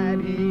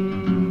cockeyed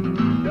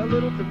heat. The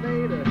little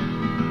tomato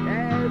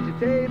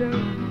agitator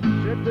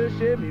shook the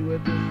shimmy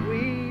with the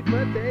sweet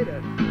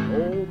potato.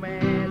 Old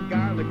man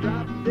garlic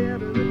dropped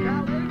dead of the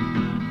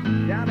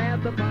collar down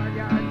at the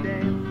barnyard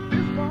dance.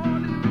 This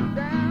morning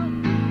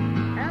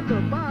down at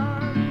the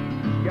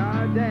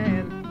barnyard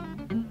dance.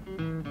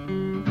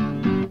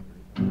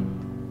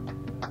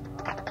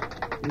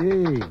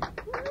 Yay.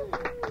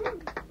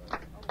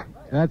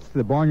 That's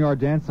the Barnyard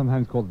Dance,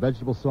 sometimes called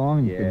Vegetable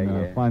Song. You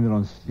can find it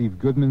on Steve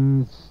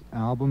Goodman's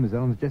album. Is that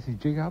on the Jesse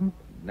Jig album?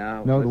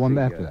 No, the one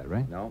after that,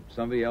 right? No,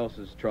 Somebody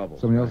Else's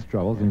Troubles. Somebody Else's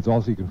Troubles, and it's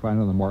also, you can find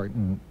it on the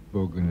Martin,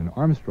 Bogan, and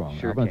Armstrong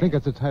Sure album. can. I think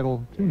that's the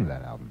title tune of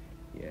that album.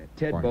 Yeah,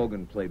 Ted Barnyard.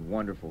 Bogan played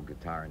wonderful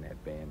guitar in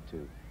that band,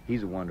 too.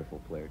 He's a wonderful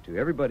player, too.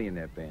 Everybody in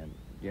that band,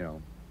 you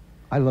know,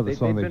 I love the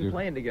song they've they been do.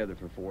 playing together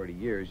for 40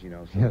 years, you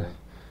know, so Yes.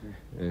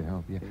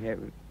 Yeah. they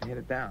had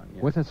it down. You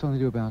know. What's that song they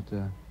do about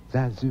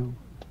Zazu?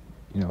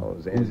 You know,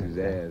 Oh, Zazu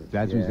Zaz.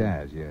 Zazu Yeah.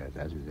 Zaz, yeah,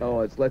 Zazu Zaz. Oh,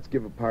 it's Let's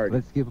Give a Party.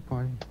 Let's give a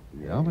party.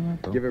 Yeah.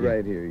 Give it Yeah.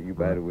 right here. You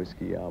buy the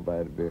whiskey, I'll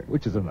buy the beer.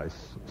 Which is a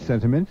nice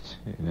sentiment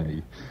in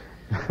any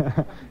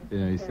in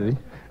any city.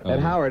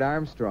 And Howard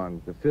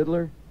Armstrong, the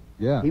fiddler,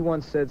 Yeah. he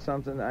once said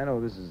something. I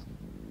know this is,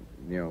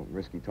 you know,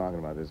 risky talking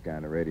about this guy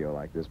on the radio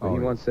like this, but Oh, he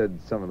yeah. once said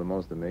some of the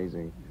most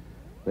amazing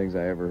things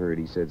I ever heard.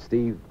 He said,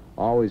 Steve,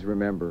 always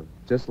remember,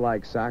 just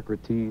like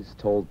Socrates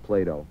told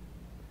Plato,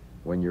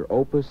 when your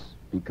opus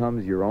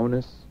becomes your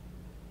onus,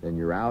 then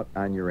you're out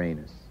on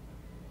Uranus.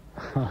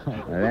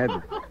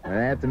 Now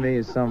that to me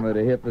is some of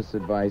the hippest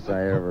advice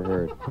I ever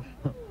heard.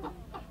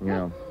 You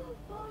know.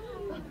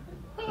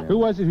 Yeah. Who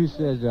was it who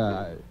said,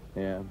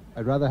 Yeah.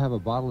 I'd rather have a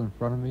bottle in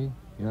front of me?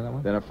 You know that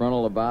one? Then a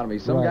frontal lobotomy.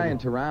 Some Right. guy in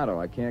Toronto.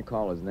 I can't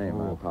call his name.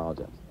 I Oh.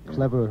 apologize.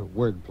 Clever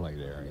wordplay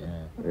there,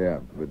 yeah. Yeah,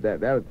 but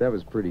that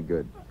was pretty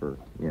good for,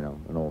 you know,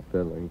 an old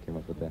fiddler. He came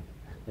up with that.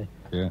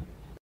 Yeah.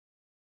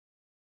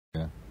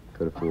 Yeah.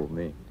 Could have fooled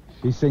me.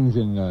 He sings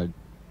in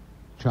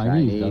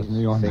Chinese, doesn't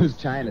he? On Sings this?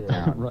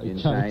 Chinatown Right, in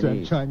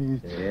Chinatown,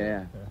 Chinese.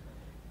 Yeah.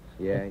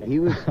 Yeah, he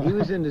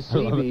was in the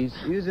Seabees.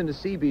 He was in the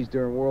Seabees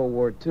during World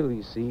War II.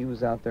 You see, he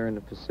was out there in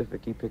the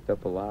Pacific. He picked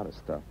up a lot of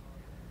stuff.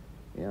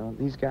 You know,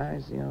 these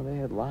guys, you know, they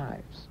had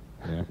lives.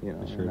 Yeah, You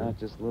know, they sure not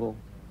did. just little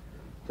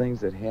things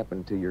that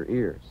happened to your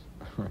ears.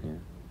 Right. Yeah.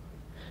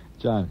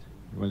 John,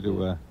 you want to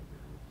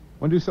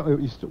do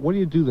something? What do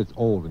you do that's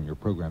old in your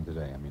program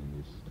today? I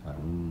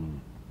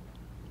mean,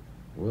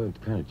 Well, it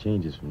kind of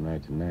changes from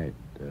night to night.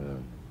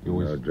 You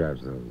always- it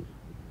drives the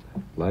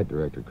light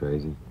director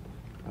crazy.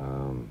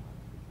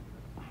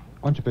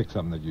 why don't you pick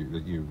something that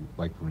you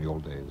like from the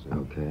old days?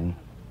 Okay.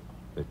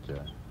 That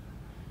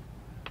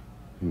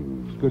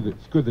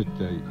it's good that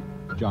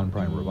John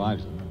Prine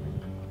revives them.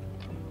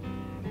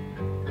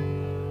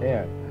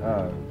 Yeah.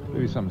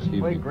 Maybe something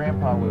Steve. Wait,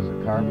 Grandpa was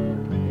a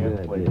carpenter. He Yeah, hasn't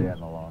I played did. that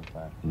in a long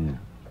time. Yeah.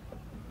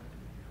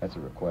 That's a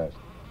request.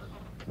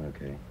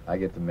 Okay. I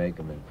get to make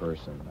them in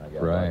person. I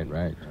got Right, lucky.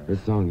 right.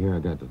 This song here, I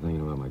got to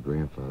thinking about my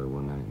grandfather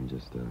one night and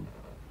just,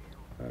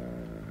 I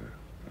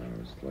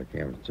was like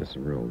having just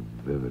some real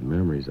vivid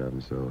memories of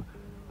him, so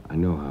I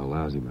know how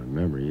lousy my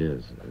memory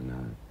is. And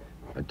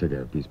I took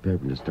out a piece of paper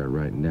and just started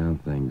writing down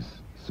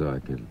things so I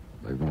could,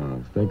 like when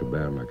I think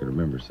about them, I could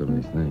remember some of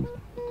these things.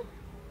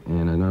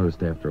 And I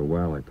noticed after a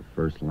while, like the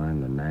first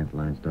line, the 9th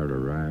line started to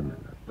rhyme,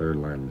 and the 3rd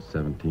line, and the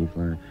 17th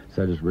line.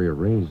 So I just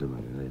rearranged them,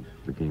 and they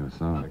became a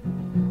song.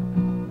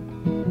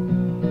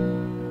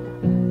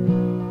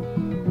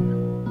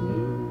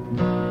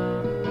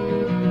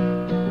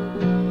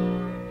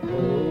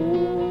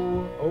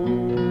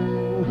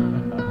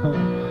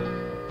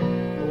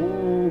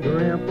 Oh,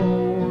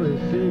 Grandpa is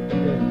sick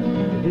today,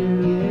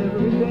 nearly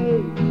every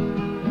day.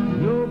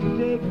 No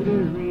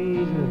particular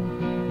reason,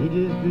 he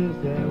just feels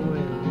that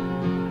way.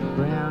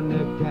 Brown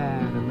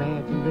necktie and a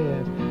matching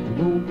vest, and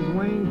both his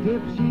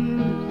wingtip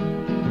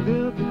shoes.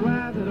 Built the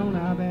closet on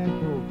our back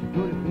porch, and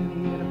put a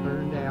penny in a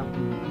burned out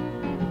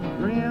fuse.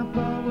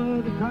 Grandpa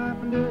was a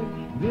carpenter,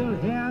 built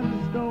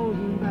houses, stores,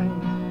 and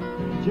banks.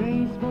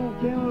 Chain smoke,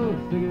 chemicals,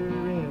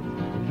 cigarettes,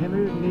 and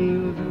hammered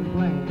nails and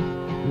planks.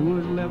 He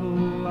was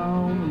level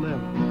on the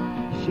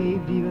level.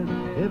 Shaved even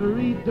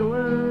every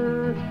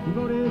door. He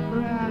voted for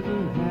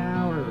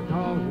Eisenhower,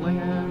 cause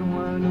Lincoln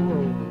won the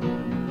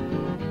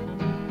war.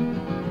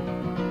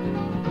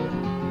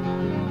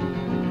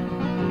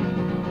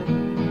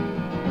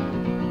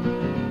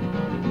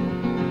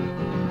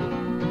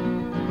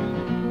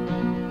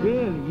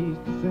 Well, he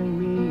used to sing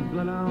me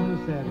blood on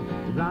the saddle.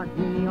 He rocked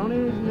me on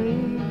his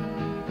knee.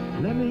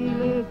 Let me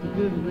listen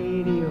to the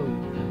radio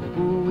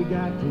before we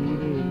got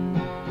TV.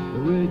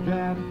 We'd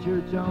drive to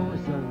church on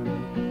a Sunday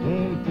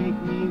and he'd take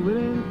make me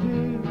willing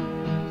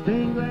to.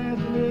 Stained glass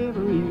in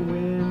every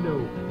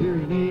window,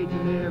 hearing aids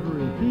in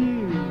every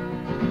pew.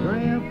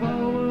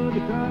 Grandpa was a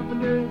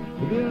carpenter,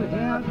 he built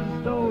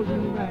houses, stores,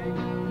 and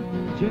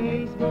banks.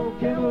 Chain smoked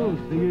camels,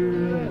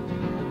 cigarettes,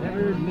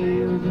 never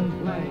nails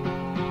and planks.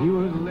 He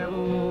was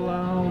level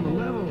on the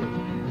level,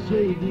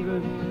 shaved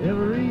even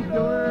every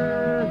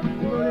door. He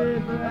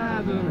voted for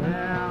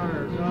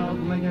Eisenhower, cause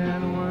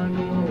Lincoln won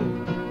the war.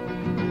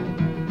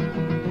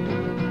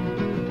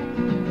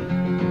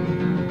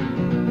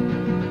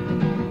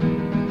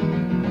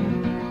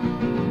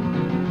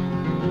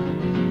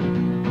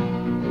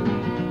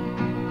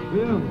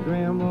 Well,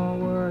 Grandma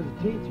was a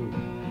teacher.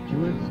 She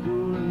went to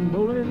school in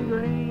Bowling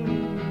Green.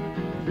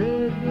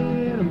 Traded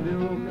in a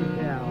milk a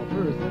cow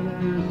for a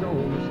senator's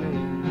sewing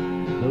machine.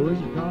 So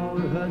she called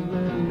her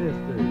husband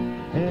Mister,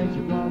 and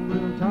she walked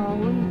real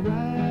tall and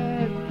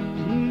bright.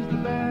 She used to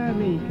buy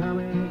me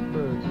comic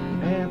books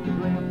after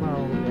Grandpa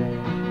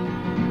died.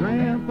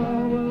 Grandpa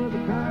was a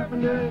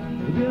carpenter.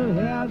 He built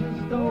houses,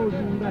 stores,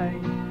 and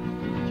banks.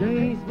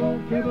 Chain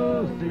smoked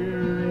cable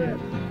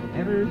cigarettes,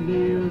 never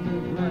nails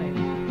and planks.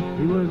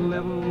 He was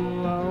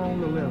level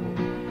on the level,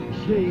 he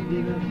shaved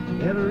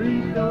even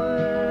every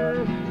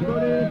door. He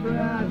voted for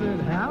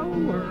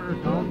Eisenhower,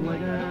 cause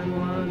Lincoln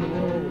won the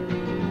war.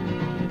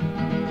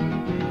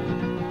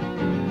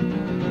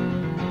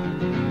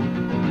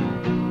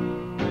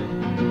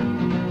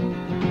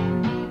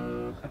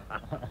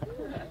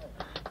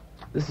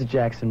 This is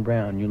Jackson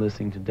Brown. You're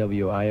listening to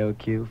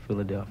WIOQ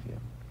Philadelphia,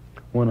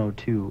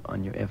 102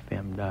 on your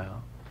FM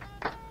dial.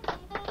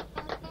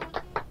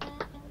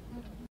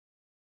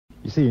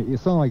 You see, a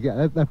song like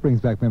that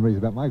brings back memories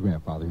about my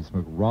grandfather. He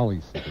smoked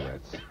Raleigh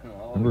cigarettes.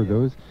 Remember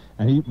those?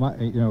 And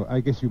I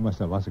guess you must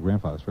have lots of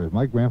grandfather stories.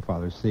 My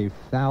grandfather saved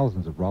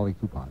thousands of Raleigh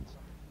coupons.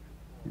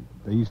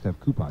 They used to have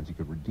coupons you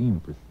could redeem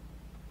for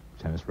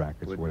tennis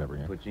rackets or whatever.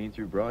 Put Gene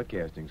through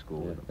broadcasting school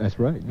with him. That's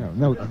right.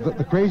 No.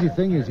 The crazy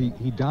thing is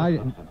he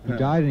died and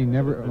he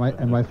never.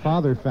 My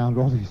father found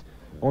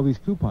all these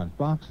coupons,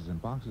 boxes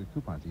and boxes of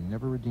coupons. He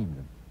never redeemed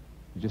them.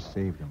 He just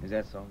saved them. Is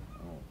that so?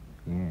 Oh,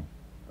 yeah.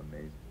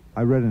 amazing.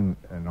 I read an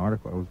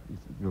article. It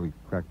really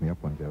cracked me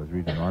up one day. I was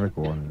reading an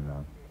article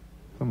in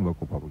some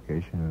local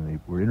publication, and they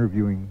were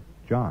interviewing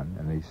John,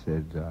 and they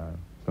said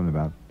something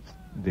about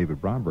David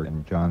Bromberg,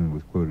 and John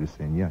was quoted as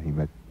saying, "Yeah, he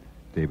met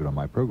David on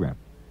my program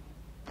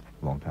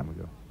a long time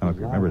ago." I don't know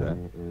if you remember that.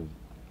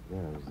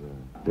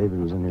 David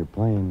was in there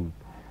playing,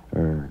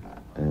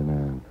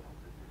 and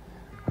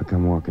I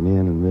come walking in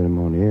and met him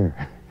on the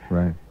air.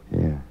 Right.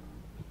 Yeah.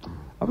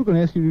 I was going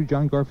to ask you to do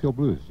John Garfield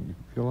Blues. You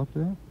feel up to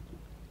that?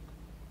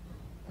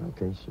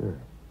 Okay, sure.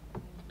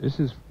 This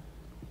is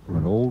from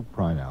an old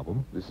Prine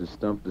album. This is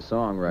Stump the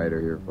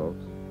Songwriter here,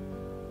 folks.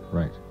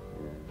 Right.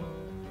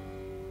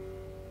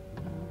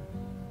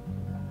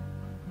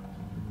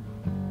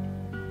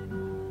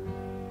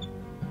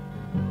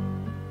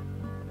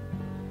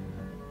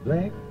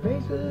 Black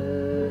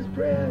faces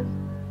pressed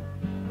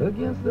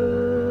against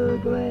the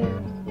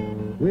glass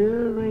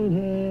where rain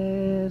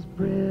has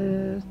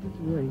pressed its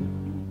way.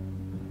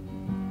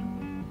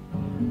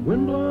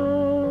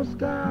 Windblown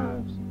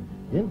scarves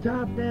and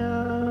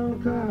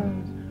top-down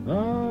cars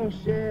all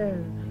share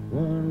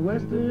one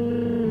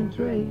western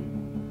train.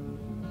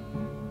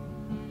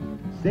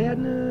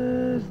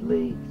 Sadness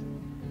leaks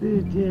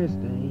through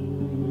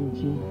tear-stained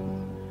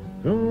cheeks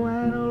from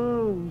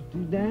winos to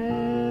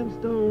dime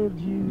store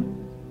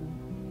Jews.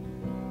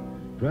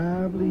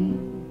 Probably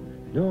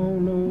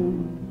don't know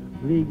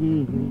they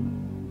gave me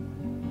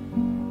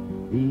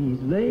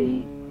these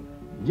late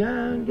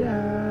John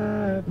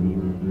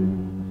Garfield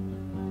blues.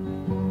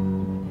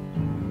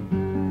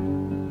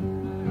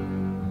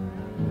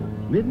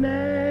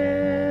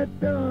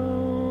 Midnight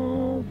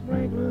on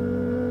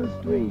Franklin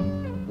Street,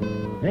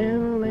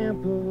 and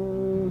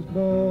lamppost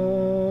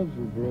bulbs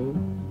were broke.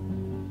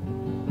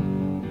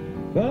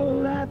 For the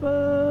life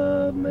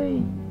of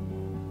me,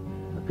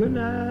 I could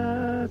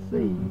not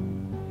see,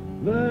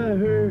 but I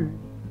heard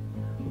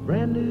a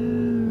brand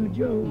new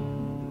joke.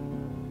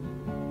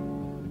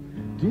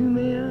 Two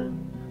men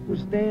were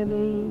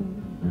standing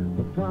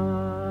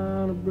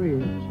upon a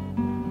bridge.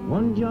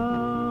 One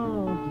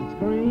jumped and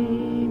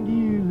screamed,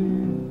 "You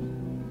lose,"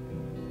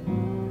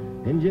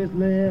 and just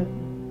let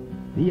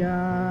the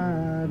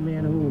odd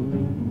man hold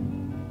me.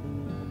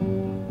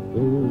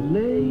 Those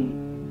late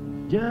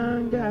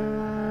John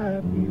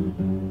Garfield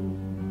blues.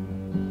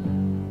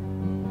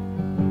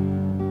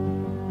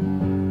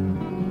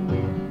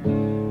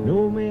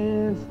 No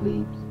man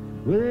sleeps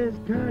with his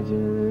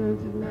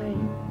conscience at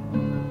night.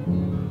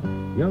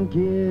 Young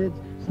kids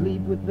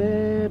sleep with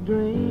their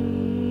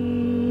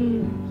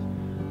dreams,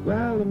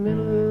 while the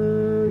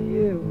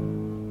mentally ill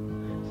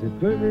sit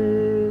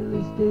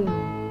perfectly still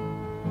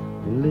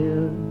and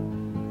live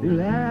their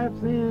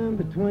lives in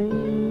between.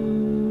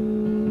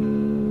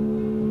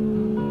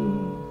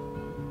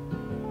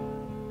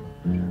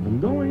 I'm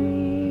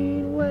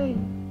going away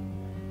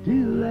to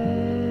the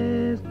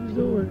last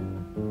resort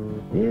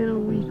in a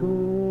week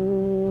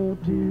or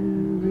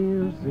two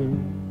real soon.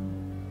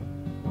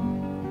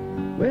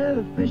 Well,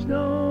 the fish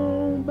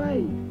don't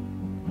bite,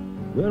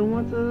 but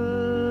once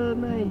a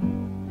night,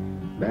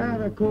 by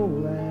the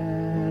cold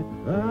light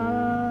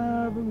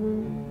of the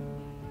moon,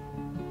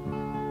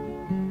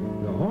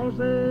 the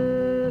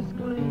horses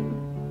clean,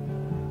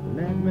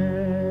 the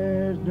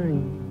nightmares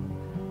dream,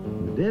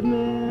 the dead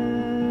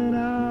men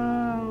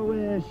all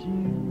wear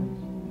shoes,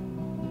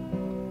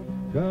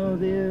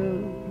 'cause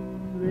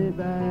everybody's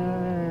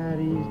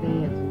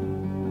dancing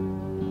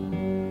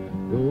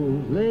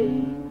those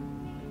late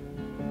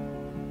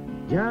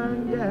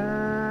John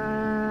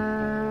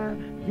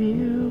Garfield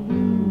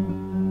blues.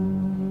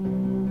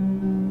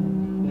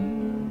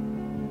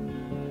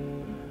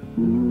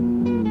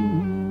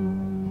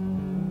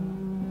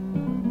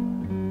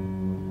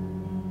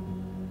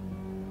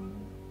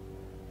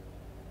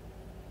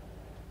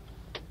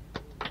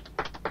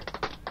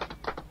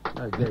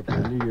 Like that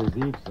New Year's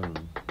Eve song.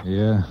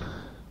 Yeah,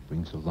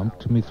 brings a lump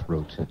to my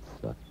throat.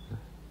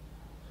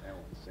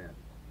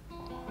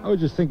 I was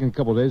just thinking a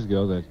couple of days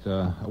ago that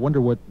I wonder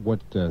what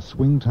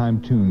swing time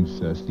tunes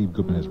Steve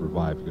Goodman has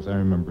revived, because I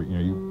remember,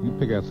 you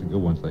pick out some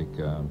good ones like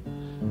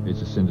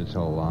It's a Sin to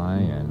Tell a Lie,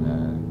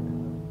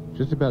 and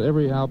just about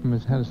every album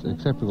has had,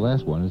 except for the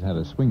last one, has had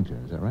a swing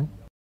tune. Is that right?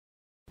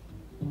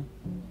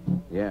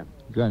 Yeah.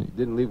 Got it.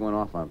 Didn't leave one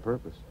off on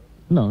purpose.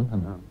 No.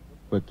 No.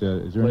 But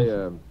is there any...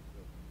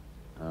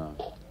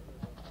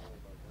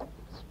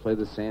 Let's play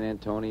the San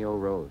Antonio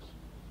Rose.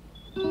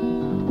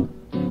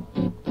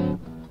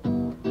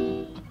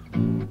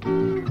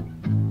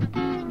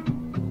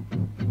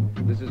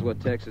 This is what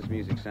Texas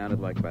music sounded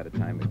like by the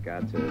time it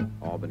got to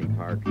Albany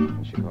Park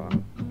in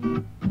Chicago.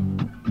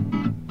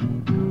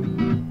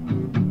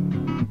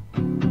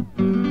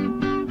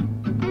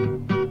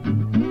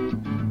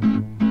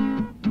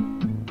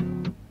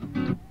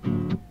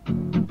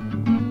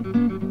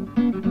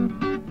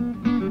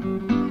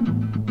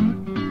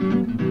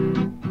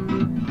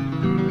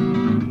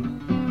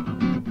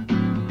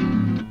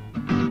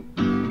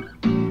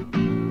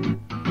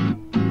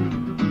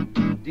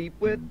 Deep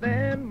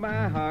within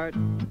my heart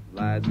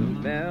lies a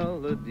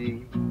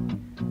melody,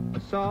 a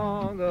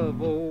song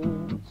of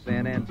old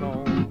San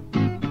Antone.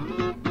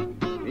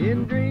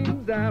 In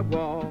dreams I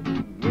walk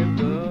with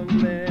a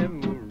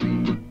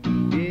memory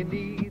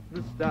beneath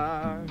the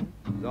stars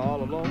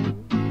all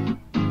alone.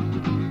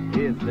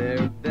 Is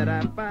there that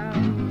I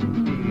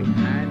found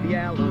behind the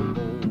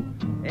Alamo,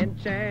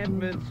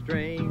 enchantment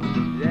strange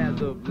as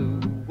the blue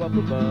up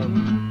above,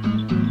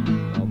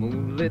 a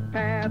moonlit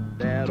path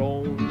that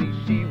only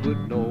she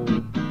would know.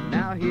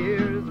 Now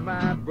here's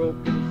my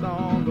broken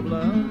song of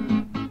love.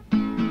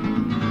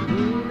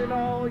 Moon in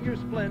all your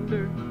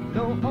splendor,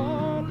 know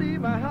only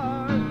my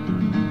heart.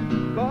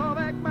 Call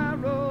back my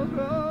rose,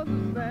 rose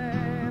of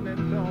San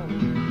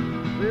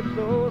Antonio. Lips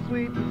so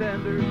sweet and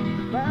tender,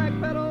 like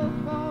petals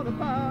fall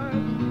apart.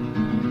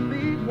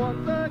 Speak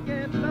once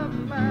again of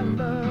my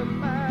love,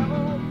 my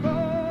old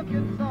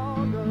broken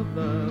song of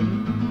love.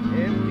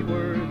 Empty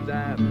words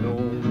I've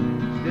known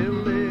still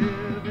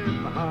live in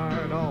my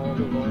heart all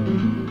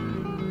alone.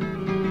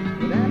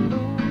 That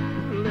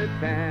moonlit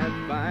path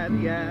by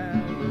the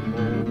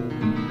Alamo,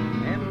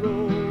 and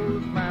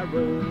rose, my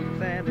rose,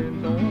 San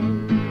Antonio.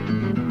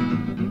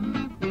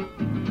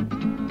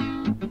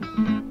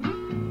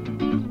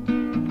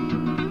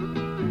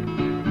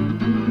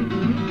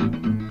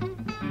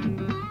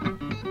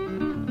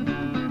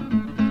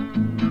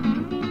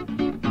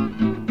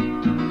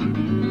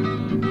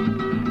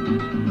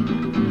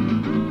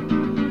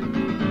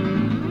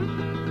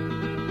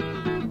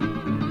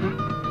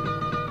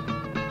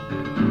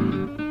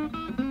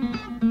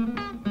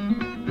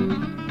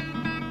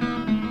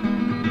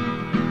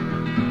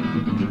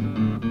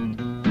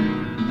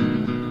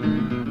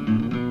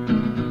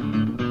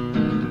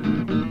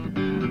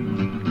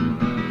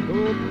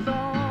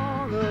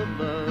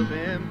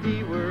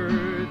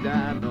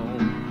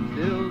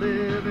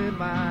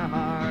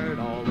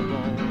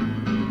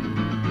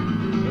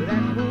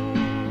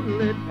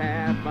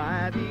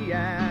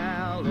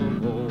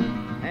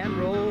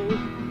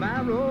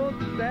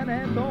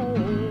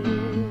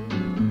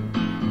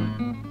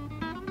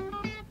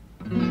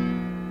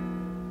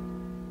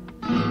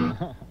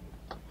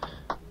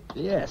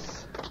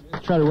 Yes.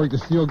 Try to work the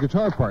steel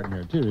guitar part in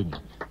there, too, didn't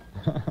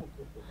you?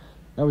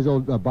 That was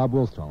old Bob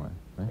Wilstone,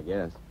 right? I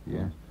guess.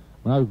 Yeah.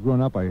 When I was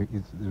growing up, there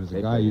was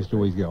a guy who used to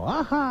always go,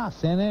 "Aha,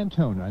 San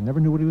Antonio." I never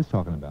knew what he was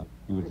talking about.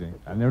 He would say,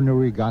 I never knew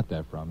where he got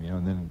that from,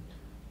 and then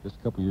just a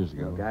couple years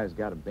ago. The guy who's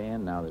got a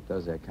band now that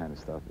does that kind of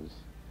stuff is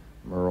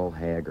Merle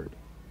Haggard.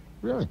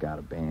 Really? He's got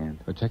a band.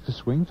 A Texas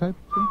swing type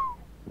thing?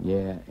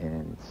 Yeah,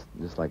 and it's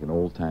just like an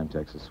old-time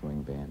Texas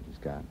swing band. He's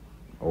got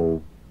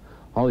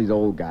all these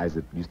old guys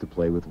that used to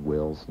play with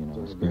Wills,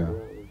 This guy. Yeah.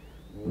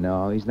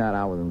 No, he's not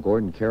out with him.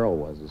 Gordon Carroll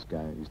was this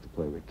guy who used to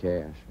play with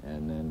Cash.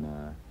 And then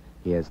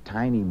he has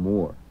Tiny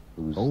Moore,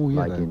 who's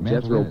like in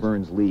Jethro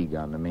Burns' League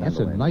on the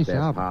mandolin. That's a nice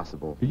album.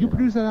 Possible. Did you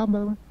produce that album, by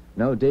the way?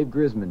 No, Dave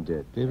Grisman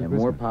did. David and Grisman.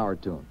 more power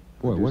to him.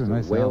 Boy, what a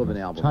nice whale album. of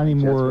an album. Tiny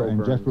Moore and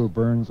Burns. Jethro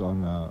Burns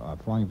on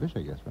Flying Fish,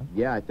 I guess, right?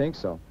 Yeah, I think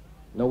so.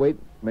 No, wait,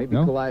 maybe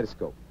No?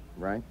 Kaleidoscope.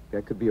 right?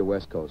 That could be a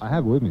West Coast. I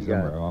have it with me You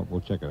got somewhere.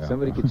 We'll check it out.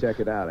 Somebody could check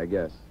it out, I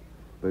guess.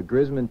 But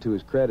Grisman, to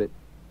his credit,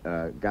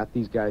 got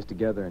these guys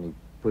together, and he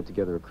put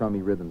together a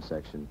crummy rhythm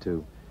section,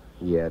 too.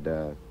 He had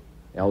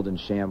Eldon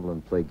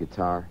Shamblin play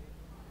guitar,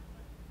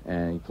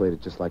 and he played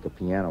it just like a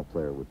piano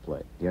player would play.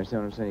 Do you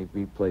understand what I'm saying?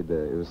 He played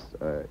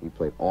he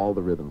played all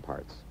the rhythm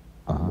parts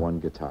on one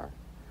guitar.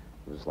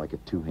 It was like a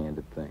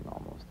two-handed thing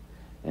almost.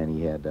 And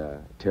he had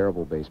a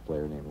terrible bass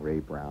player named Ray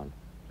Brown,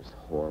 just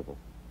horrible.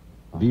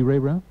 V. Ray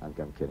Brown? I'm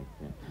kidding.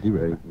 Yeah. V.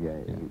 Ray But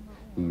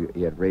Brown.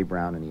 He had Ray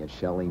Brown and he had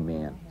Shelley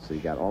Mann. So you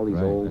got all these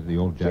Right, the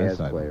old jazz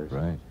side, players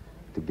right.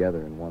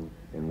 together in one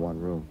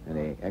room, and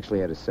they actually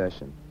had a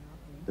session.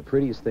 The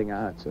prettiest thing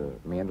on it's a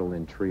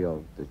mandolin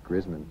trio that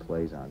Grisman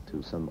plays on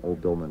to some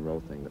old Bill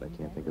Monroe thing that I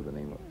can't think of the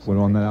name of. What,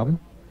 on that album?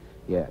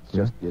 Yeah,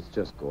 it's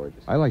just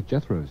gorgeous. I like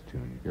Jethro's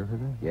tune. You ever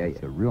heard that? Yeah,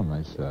 It's a real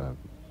nice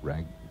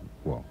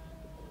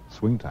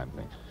swing time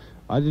thing.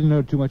 I didn't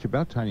know too much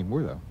about Tiny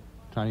Moore, though.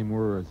 Tiny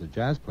Moore is a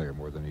jazz player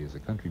more than he is a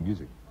country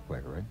music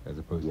player, right? As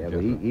opposed to but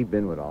Jethro. he'd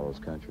been with all those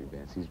country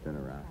bands. He's been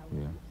around.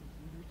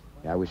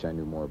 Yeah, I wish I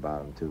knew more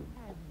about him, too.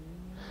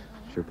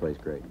 Sure plays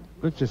great.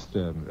 Let's just,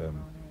 if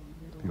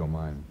you don't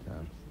mind,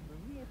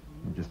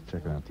 I'm just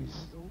checking out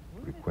these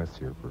requests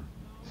here for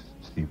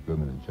Steve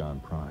Goodman and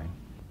John Prine.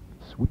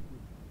 Sweet.